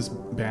was in this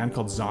band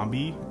called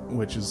Zombie,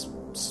 which is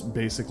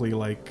basically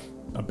like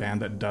a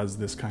band that does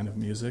this kind of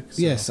music.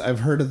 So. Yes, I've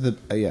heard of the.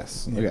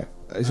 Yes, okay.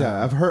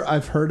 Yeah,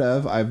 I've heard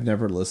of. I've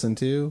never listened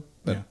to.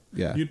 But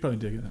yeah. You'd probably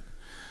dig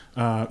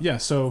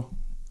it. So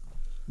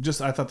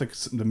just I thought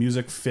the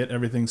music fit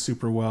everything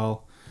super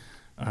well.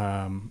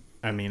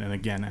 I mean, and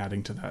again,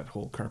 adding to that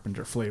whole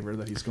Carpenter flavor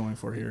that he's going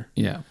for here.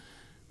 Yeah.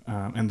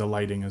 And the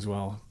lighting as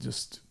well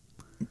just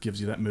gives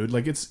you that mood.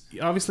 Like, it's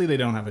obviously they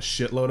don't have a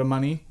shitload of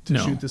money to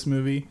shoot this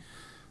movie,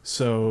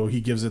 so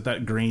he gives it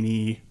that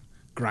grainy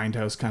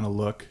grindhouse kind of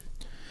look.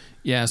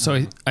 Yeah.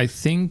 So I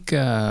think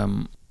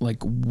like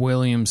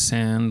William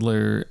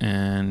Sandler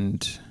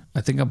and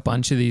I think a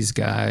bunch of these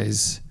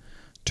guys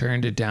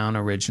turned it down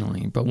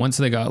originally, but once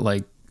they got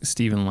like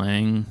Stephen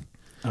Lang.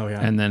 Oh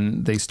yeah, and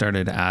then they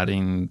started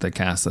adding the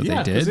cast that they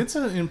did. Because it's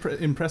an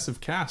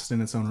impressive cast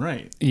in its own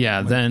right.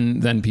 Yeah, like,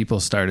 then people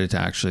started to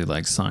actually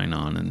like sign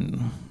on,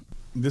 and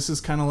this is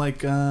kind of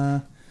like,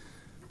 I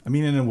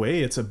mean, in a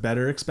way, it's a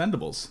better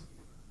Expendables,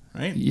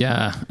 right?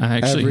 Yeah, I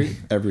actually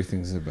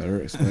everything's a better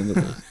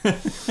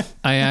Expendables.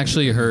 I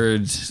actually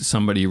heard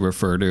somebody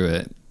refer to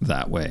it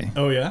that way.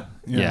 Oh yeah,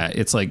 yeah,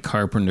 it's like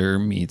Carpenter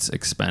meets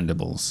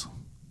Expendables.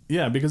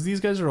 Yeah, because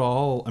these guys are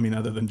all, I mean,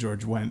 other than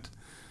George Wendt.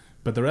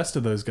 But the rest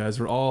of those guys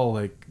were all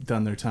like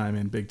done their time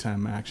in big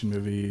time action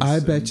movies. I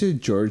bet you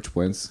George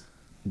Wendt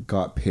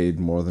got paid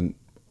more than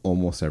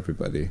almost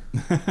everybody.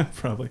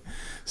 Probably.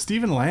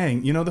 Stephen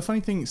Lang, you know, the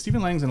funny thing,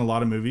 Stephen Lang's in a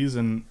lot of movies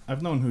and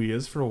I've known who he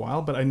is for a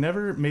while, but I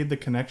never made the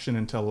connection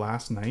until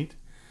last night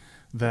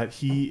that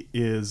he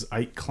is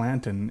Ike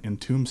Clanton in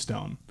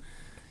Tombstone.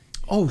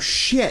 Oh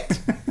shit.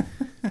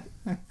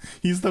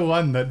 He's the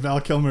one that Val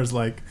Kilmer's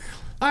like,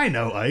 I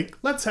know, Ike.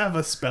 Let's have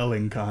a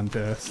spelling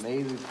contest.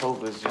 Maybe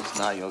poker's just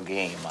not your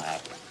game,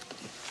 Ike.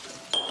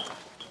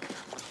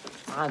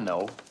 I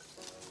know.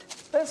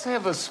 Let's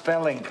have a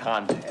spelling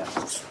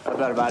contest. I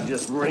bet about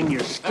just wring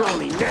your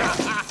stony neck.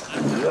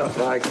 Look,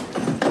 Ike.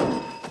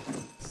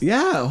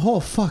 Yeah. Oh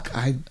fuck.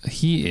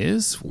 He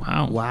is.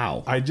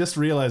 Wow. I just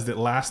realized it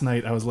last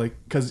night. I was like,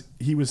 because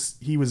he was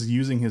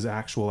using his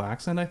actual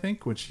accent, I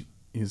think, which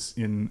is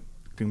in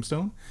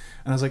Tombstone,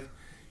 and I was like,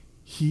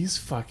 he's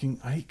fucking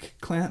Ike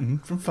Clanton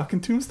from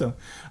fucking Tombstone.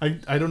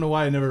 I don't know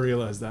why I never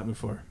realized that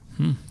before.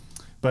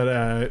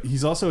 But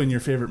he's also in your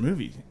favorite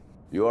movie.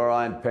 You're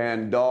on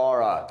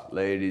Pandora,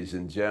 ladies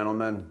and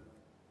gentlemen.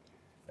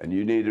 And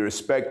you need to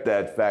respect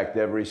that fact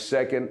every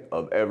second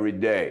of every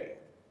day.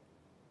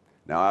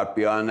 Now, out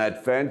beyond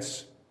that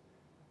fence,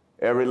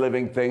 every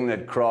living thing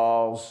that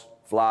crawls,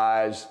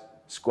 flies,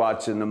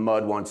 squats in the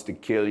mud wants to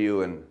kill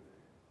you and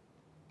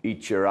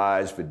eat your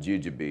eyes for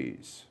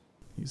jujubes.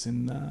 He's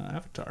in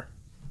Avatar,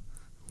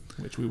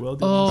 which we will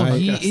do. Oh,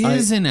 he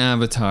is in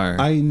Avatar.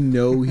 I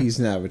know he's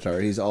in Avatar.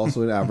 He's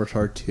also in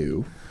Avatar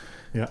 2.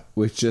 Yeah.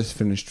 Which just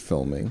finished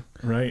filming.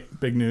 Right.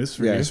 Big news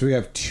for you. Yeah, so we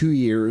have 2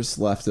 years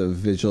left of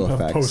visual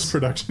effects.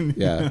 Post-production.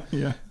 Yeah.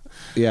 Yeah.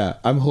 Yeah.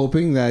 I'm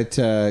hoping that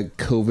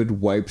COVID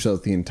wipes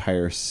out the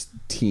entire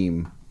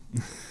team.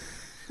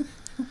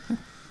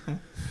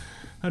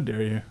 How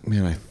dare you?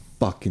 Man, I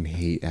fucking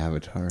hate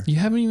Avatar. You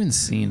haven't even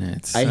seen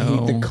it. So. I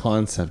hate the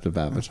concept of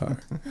Avatar.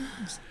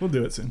 We'll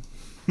do it soon.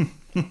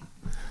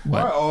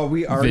 What? Are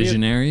we already?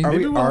 Visionary? Are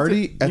we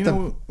already at the?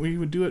 Know, we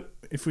would do it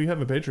if we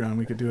have a Patreon.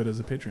 We could do it as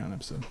a Patreon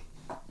episode.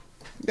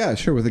 Yeah,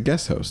 sure, with a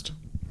guest host.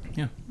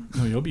 Yeah.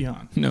 No, you'll be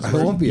on. No, I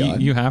won't be on.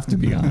 You have to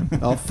be on.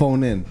 I'll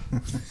phone in.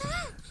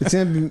 It's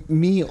gonna be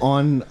me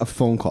on a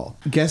phone call.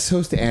 Guest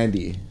host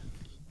Andy.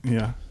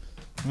 Yeah.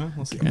 Well,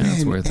 we'll see. Yeah,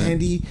 that's worth it.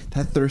 Andy,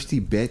 that thirsty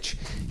bitch.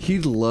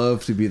 He'd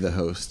love to be the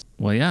host.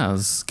 Well, yeah,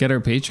 let's get our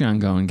Patreon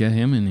going. Get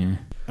him in here.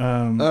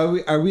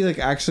 Are we like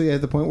actually at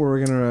the point where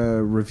we're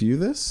gonna review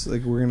this?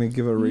 Like we're gonna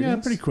give a rating? Yeah,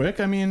 pretty quick.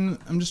 I mean,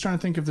 I'm just trying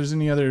to think if there's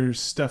any other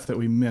stuff that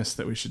we missed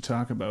that we should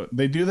talk about.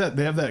 They do that.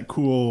 They have that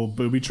cool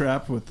booby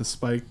trap with the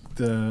spiked.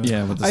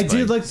 Yeah, with the I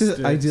spiked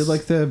did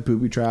like the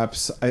booby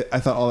traps. I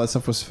thought all that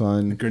stuff was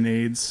fun. The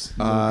grenades.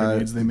 The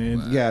grenades they made.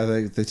 Yeah,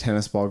 the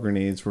tennis ball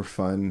grenades were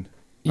fun.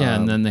 Yeah,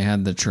 and then they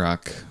had the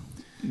truck.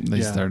 They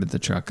started the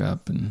truck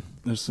up, and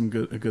there's a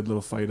good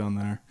little fight on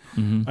there.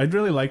 Mm-hmm. I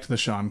really liked the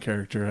Sean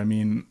character. I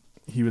mean,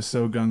 he was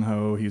so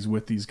gung-ho. He's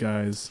with these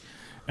guys.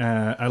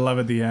 I love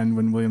at the end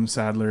when William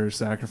Sadler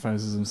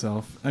sacrifices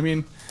himself. I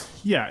mean,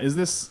 yeah, is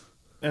this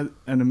an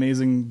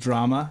amazing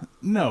drama?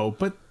 No,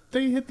 but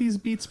they hit these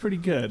beats pretty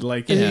good.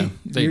 Like, they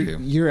do.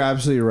 You're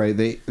absolutely right.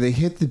 They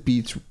hit the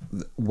beats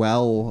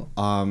well.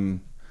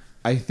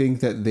 I think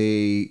that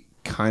they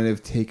kind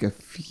of take a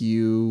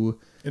few.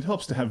 It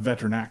helps to have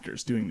veteran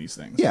actors doing these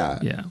things.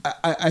 Yeah.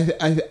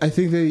 I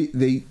think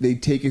they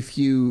take a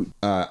few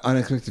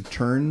unexpected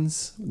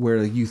turns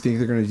where like, you think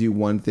they're going to do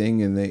one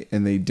thing and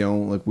they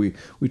don't. Like we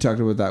talked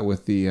about that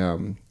with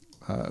the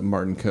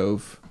Martin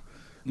Cove,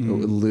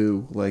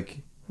 Lou,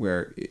 like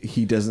where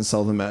he doesn't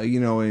sell them out. You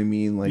know what I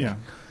mean? Like,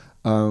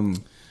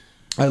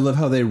 I love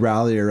how they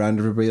rally around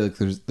everybody. Like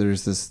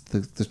there's this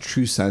the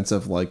true sense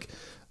of like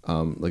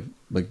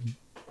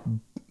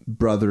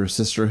brother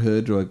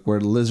sisterhood, or like where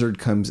Lizard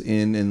comes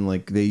in and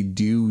like they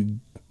do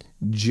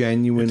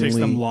genuinely. It takes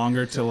them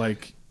longer to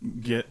like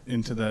get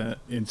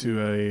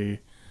into a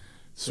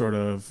sort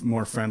of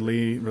more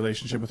friendly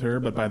relationship with her,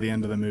 but by the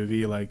end of the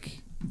movie,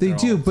 like they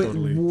do. But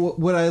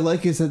what I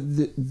like is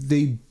that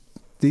they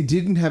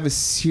didn't have a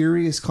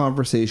serious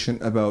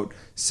conversation about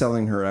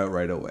selling her out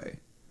right away.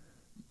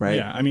 Right?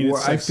 Yeah, I mean,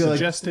 it's like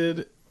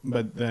suggested,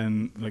 but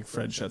then like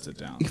Fred shuts it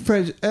down.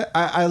 Fred,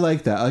 I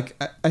like that.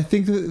 Like I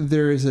think that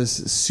there is a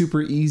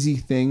super easy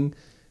thing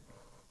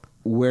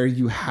where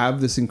you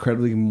have this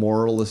incredibly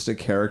moralistic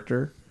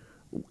character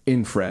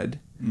in Fred,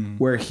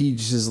 where he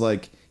just is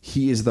like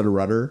he is the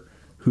rudder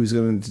who's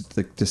going to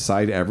like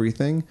decide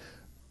everything,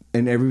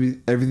 and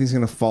everything's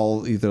going to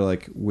fall either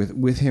like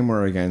with him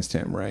or against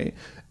him, right?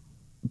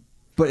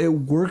 But it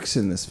works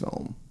in this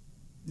film.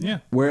 Yeah.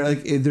 Where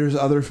like there's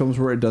other films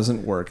where it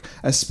doesn't work,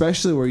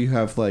 especially where you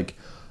have like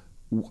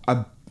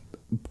a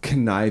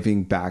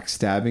conniving,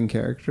 backstabbing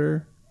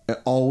character. It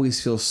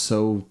always feels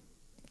so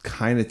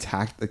kind of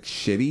like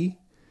shitty.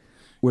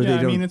 Where they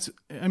don't.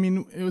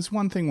 It was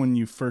one thing when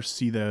you first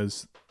see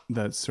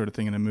that sort of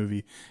thing in a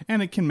movie,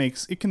 and it can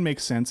make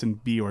sense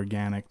and be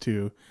organic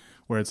too,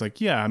 where it's like,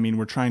 yeah, I mean,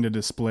 we're trying to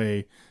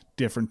display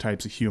different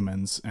types of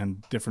humans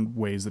and different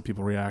ways that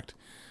people react,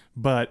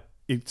 but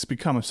it's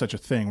become such a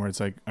thing where it's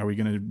like, are we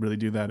going to really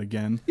do that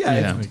again?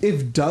 Yeah.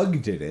 If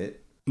Doug did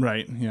it,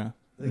 right? Yeah,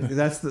 like,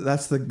 that's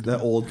the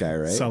old guy,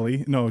 right?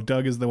 Sully. No,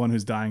 Doug is the one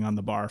who's dying on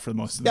the bar for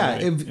most of the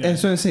movie.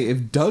 That's what I'm saying.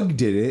 If Doug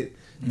did it,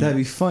 that'd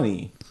be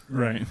funny,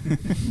 right?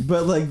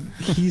 But like,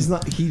 he's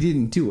not. He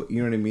didn't do it.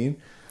 You know what I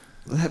mean?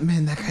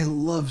 That guy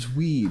loves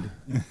weed.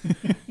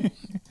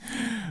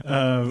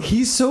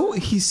 He's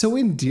so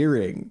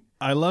endearing.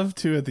 I love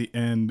too at the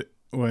end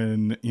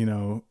when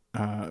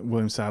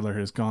William Sadler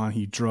has gone.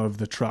 He drove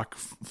the truck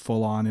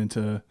full on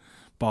into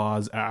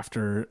Boz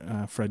after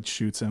Fred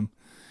shoots him,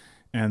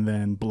 and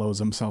then blows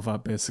himself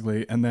up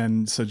basically. And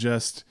then so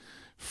just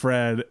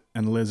Fred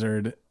and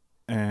Lizard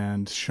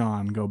and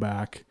Sean go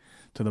back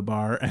to the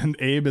bar, and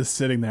Abe is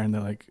sitting there, and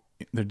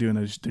they're doing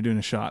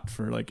a shot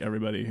for like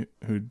everybody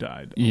who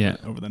died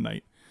over the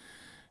night,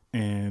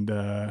 and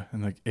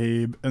like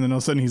Abe, and then all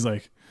of a sudden he's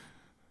like,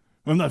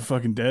 I'm not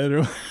fucking dead.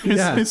 Or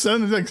his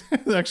son like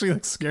actually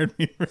like scared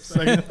me for a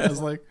second. I was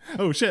like,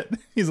 oh shit,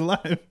 he's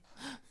alive.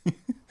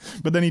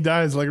 But then he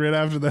dies like right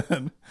after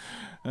that.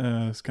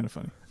 It's kind of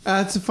funny.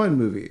 It's a fun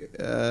movie.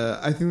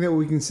 I think that what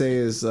we can say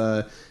is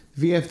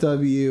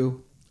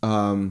VFW.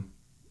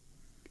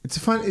 It's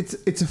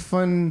a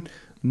fun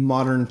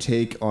modern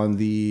take on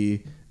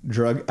the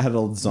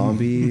drug-addled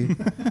zombie,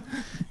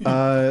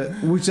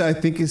 which I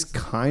think is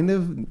kind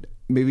of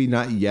maybe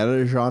not yet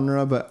a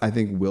genre, but I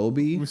think will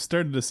be. We've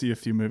started to see a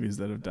few movies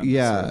that have done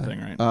this sort of thing,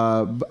 right?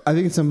 But I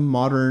think it's a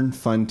modern,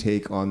 fun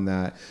take on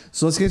that.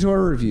 So let's get to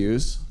our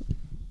reviews.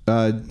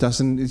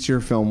 Dustin, it's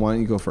your film. Why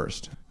don't you go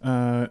first?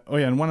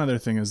 And one other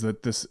thing is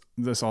that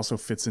this also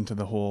fits into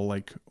the whole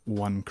like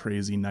one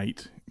crazy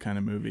night kind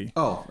of movie.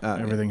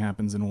 Everything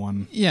happens in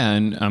one. Yeah,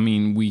 and I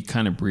mean, we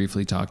kind of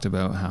briefly talked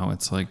about how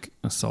it's like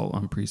Assault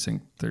on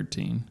Precinct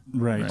 13.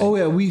 Right. Oh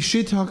yeah, we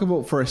should talk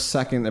about for a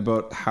second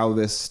about how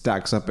this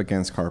stacks up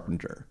against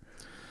Carpenter.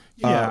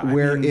 Yeah,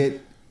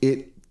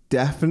 it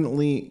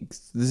definitely,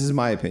 this is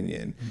my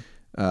opinion,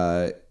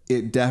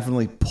 it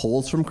definitely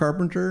pulls from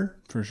Carpenter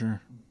for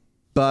sure,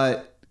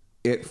 but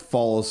it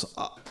falls,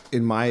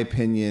 in my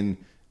opinion,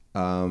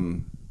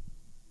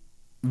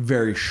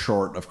 very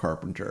short of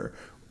Carpenter.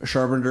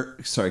 Carpenter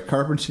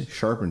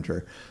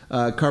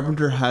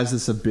has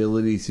this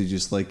ability to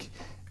just like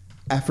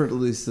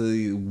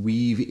effortlessly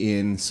weave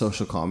in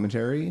social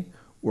commentary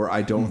where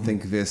I don't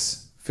think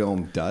this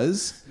film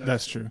does.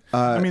 That's true.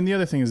 I mean, the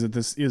other thing is that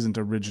this isn't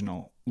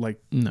original.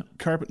 Like, no.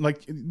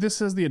 This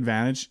has the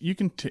advantage. You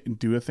can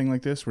do a thing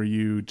like this where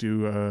you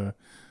do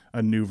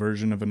a new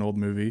version of an old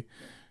movie,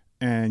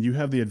 and you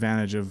have the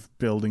advantage of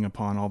building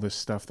upon all this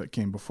stuff that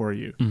came before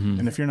you. Mm-hmm.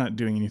 And if you're not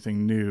doing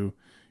anything new,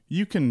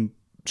 you can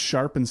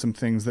sharpen some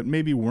things that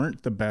maybe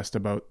weren't the best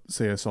about,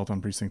 say, Assault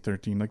on Precinct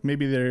 13. Like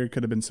maybe there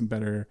could have been some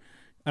better,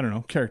 I don't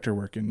know, character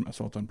work in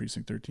Assault on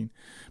Precinct 13.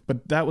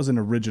 But that was an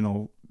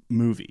original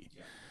movie.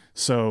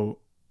 So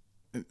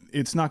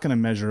it's not going to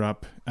measure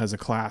up as a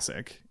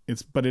classic.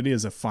 but it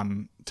is a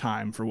fun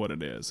time for what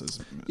it is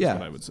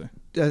what I would say.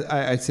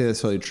 I'd say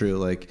that's totally true.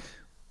 Like,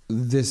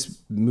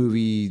 this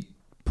movie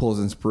pulls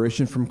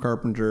inspiration from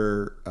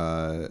Carpenter.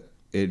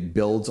 It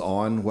builds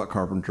on what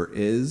Carpenter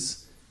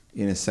is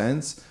in a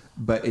sense,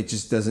 but it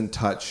just doesn't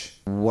touch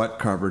what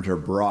Carpenter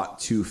brought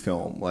to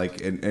film.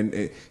 Like,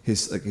 and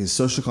his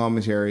social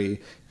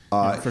commentary,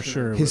 for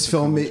sure. His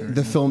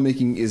the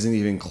filmmaking isn't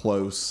even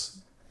close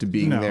to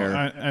being there.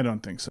 I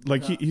don't think so.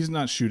 Like, he's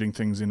not shooting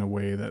things in a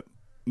way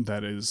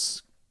that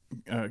is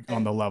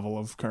on the level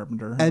of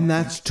Carpenter, and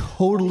that's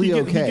totally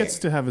okay. He gets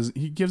to have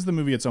he gives the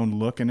movie its own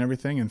look and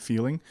everything and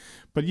feeling,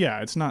 but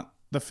yeah, it's not,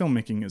 the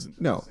filmmaking isn't.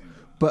 No,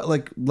 but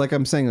like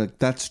I'm saying, like,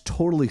 that's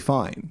totally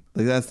fine.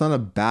 Like, that's not a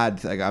bad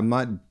thing. Like, I'm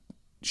not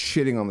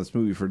shitting on this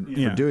movie for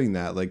doing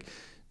that. Like,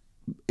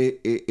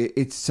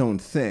 it's its own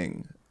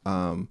thing.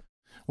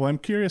 Well, I'm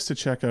curious to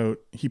check out,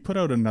 he put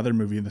out another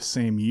movie the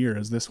same year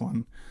as this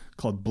one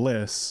called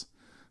Bliss,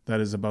 that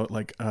is about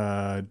like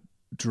a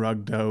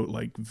drugged out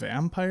like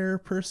vampire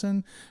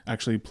person.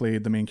 Actually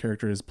the main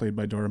character is played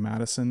by Dora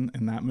Madison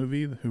in that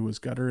movie, who was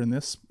Gutter in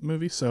this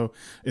movie. So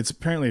it's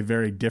apparently a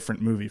very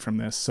different movie from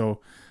this.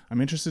 So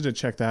I'm interested to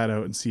check that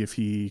out and see if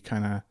he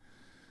kind of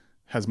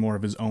has more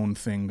of his own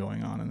thing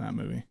going on in that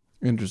movie.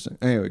 Interesting.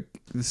 Anyway,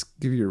 let's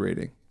give you a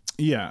rating.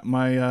 Yeah,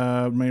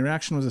 my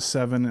reaction was a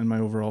 7, and my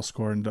overall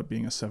score ended up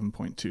being a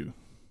 7.2.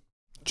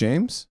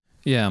 James?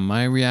 Yeah,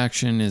 my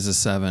reaction is a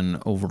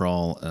 7,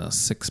 overall a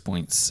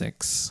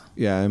 6.6.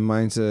 Yeah, and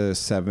mine's a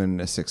 7,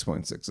 a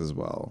 6.6 as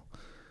well,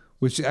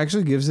 which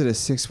actually gives it a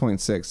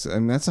 6.6. I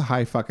mean, that's a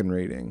high fucking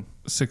rating.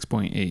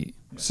 6.8.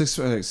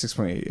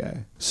 6.8, yeah.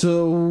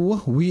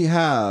 So we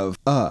have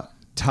a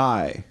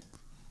tie.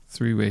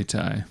 3-way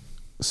tie.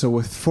 So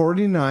with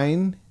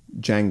 49,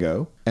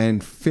 Django,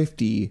 and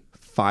 50,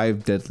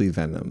 Five Deadly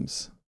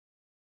Venoms.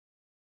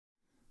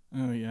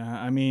 Oh,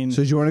 yeah. I mean...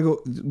 So do you want to go...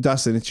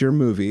 Dustin, it's your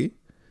movie.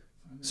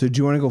 So do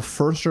you want to go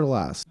first or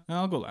last?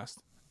 I'll go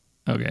last.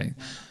 Okay.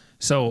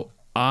 So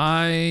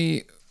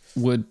I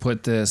would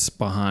put this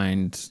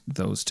behind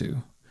those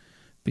two,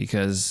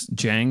 because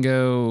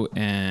Django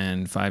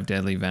and Five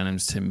Deadly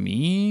Venoms to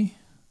me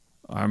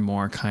are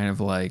more kind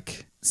of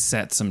like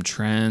set some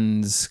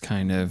trends,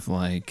 kind of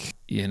like,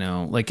 you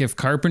know, like if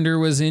Carpenter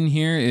was in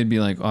here, it'd be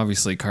like,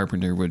 obviously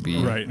Carpenter would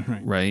be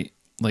right.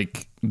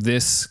 Like,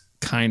 this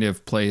kind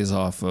of plays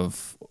off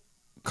of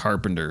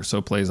Carpenter, so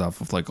it plays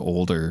off of like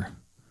older.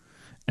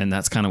 And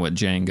that's kind of what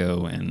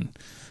Django and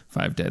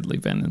Five Deadly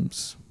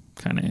Venoms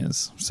kind of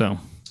is. So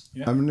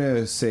yeah. I'm going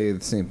to say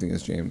the same thing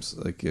as James.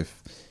 Like,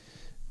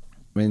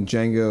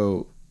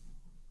 Django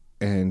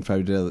and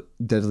Five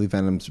Deadly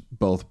Venoms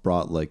both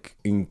brought like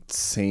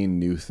insane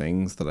new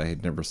things that I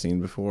had never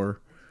seen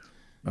before.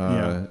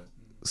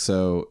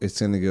 So it's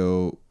going to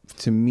go,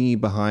 to me,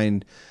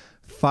 behind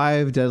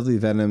Five Deadly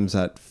Venoms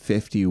at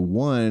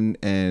 51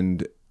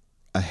 and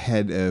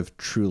ahead of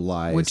True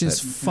Lies, which is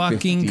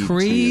fucking 52.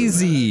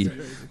 Crazy.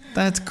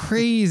 That's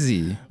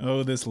crazy.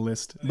 Oh, this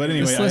list. But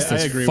anyway, I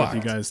agree with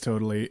you guys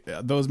totally.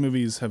 Those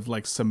movies have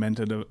like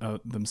cemented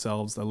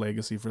themselves, a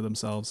legacy for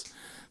themselves.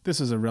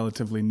 This is a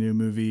relatively new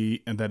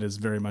movie, and that is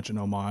very much an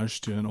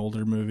homage to an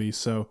older movie.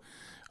 So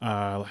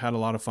had a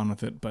lot of fun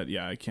with it, but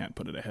yeah, I can't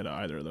put it ahead of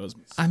either of those.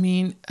 I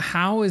mean,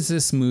 how is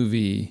this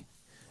movie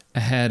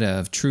ahead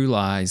of True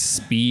Lies,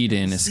 Speed,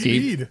 and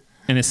Escape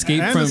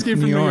from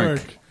New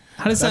York?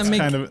 How does that make...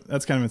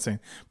 That's kind of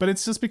insane. But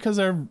it's just because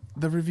the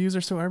reviews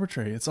are so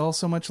arbitrary. It's all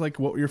so much like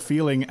what you're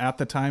feeling at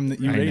the time that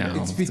you rate it.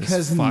 It's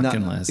because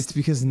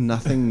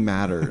nothing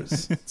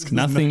matters.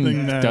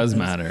 Nothing does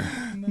matter.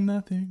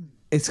 Nothing.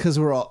 It's because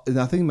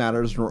nothing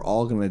matters and we're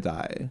all going to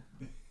die.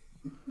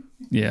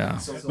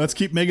 Yeah. Let's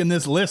keep making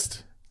this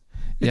list.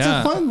 It's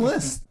a fun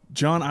list.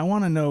 John, I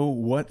want to know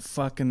what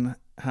fucking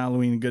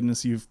Halloween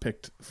goodness you've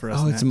picked for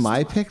us. It's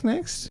my pick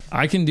next?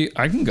 I can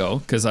go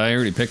because I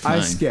already picked mine.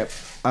 I skip.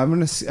 I'm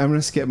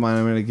gonna skip mine.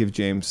 I'm gonna give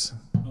James.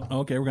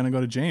 Okay, we're gonna go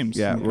to James.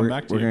 Yeah, we're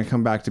gonna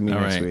come back to me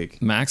next week.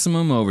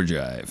 Maximum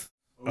Overdrive.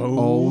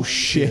 Oh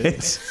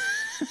shit.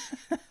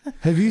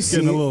 Have you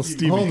seen a little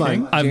Stephen Hold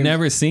King? on. I've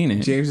never seen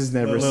it. James has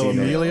never seen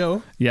Emilio?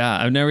 it.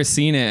 Yeah, I've never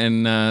seen it,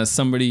 and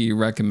somebody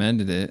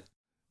recommended it.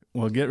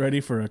 Well, get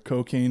ready for a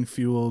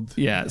cocaine-fueled...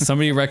 Yeah,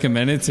 somebody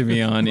recommended it to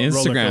me on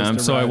Instagram,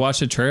 so I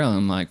watched a trailer, and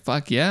I'm like,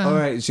 fuck yeah. All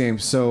right,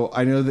 James, so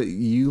I know that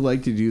you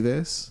like to do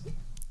this.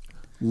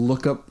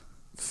 Look up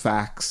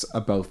facts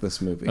about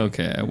this movie.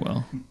 Okay, I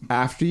will.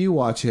 After you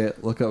watch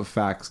it, look up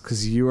facts,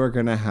 because you are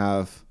going to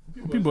have...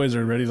 Hope you boys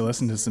are ready to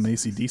listen to some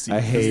AC/DC. I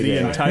hate it.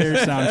 The entire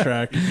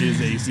soundtrack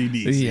is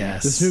AC/DC.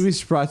 Yes. This movie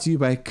is brought to you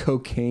by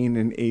cocaine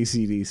and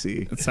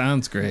AC/DC. It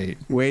sounds great.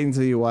 Wait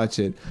until you watch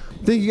it.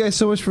 Thank you guys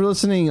so much for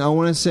listening. I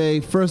want to say,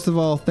 first of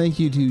all, thank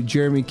you to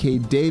Jeremy K.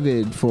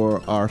 David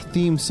for our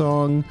theme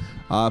song.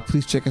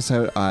 Please check us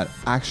out at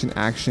Action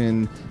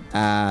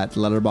at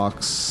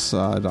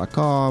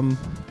letterboxd.com,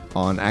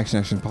 on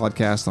Action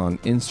Podcast on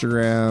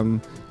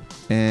Instagram.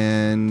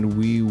 And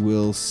we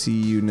will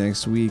see you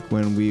next week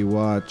when we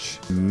watch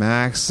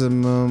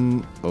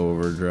Maximum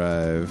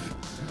Overdrive.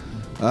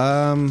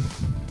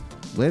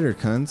 Later,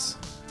 cunts.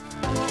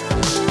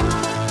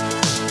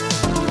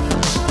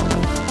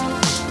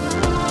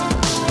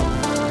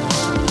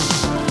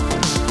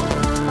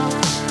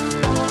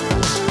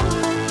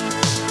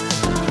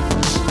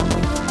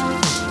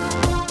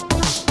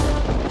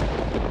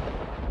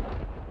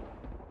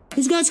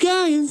 He's got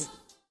scallions.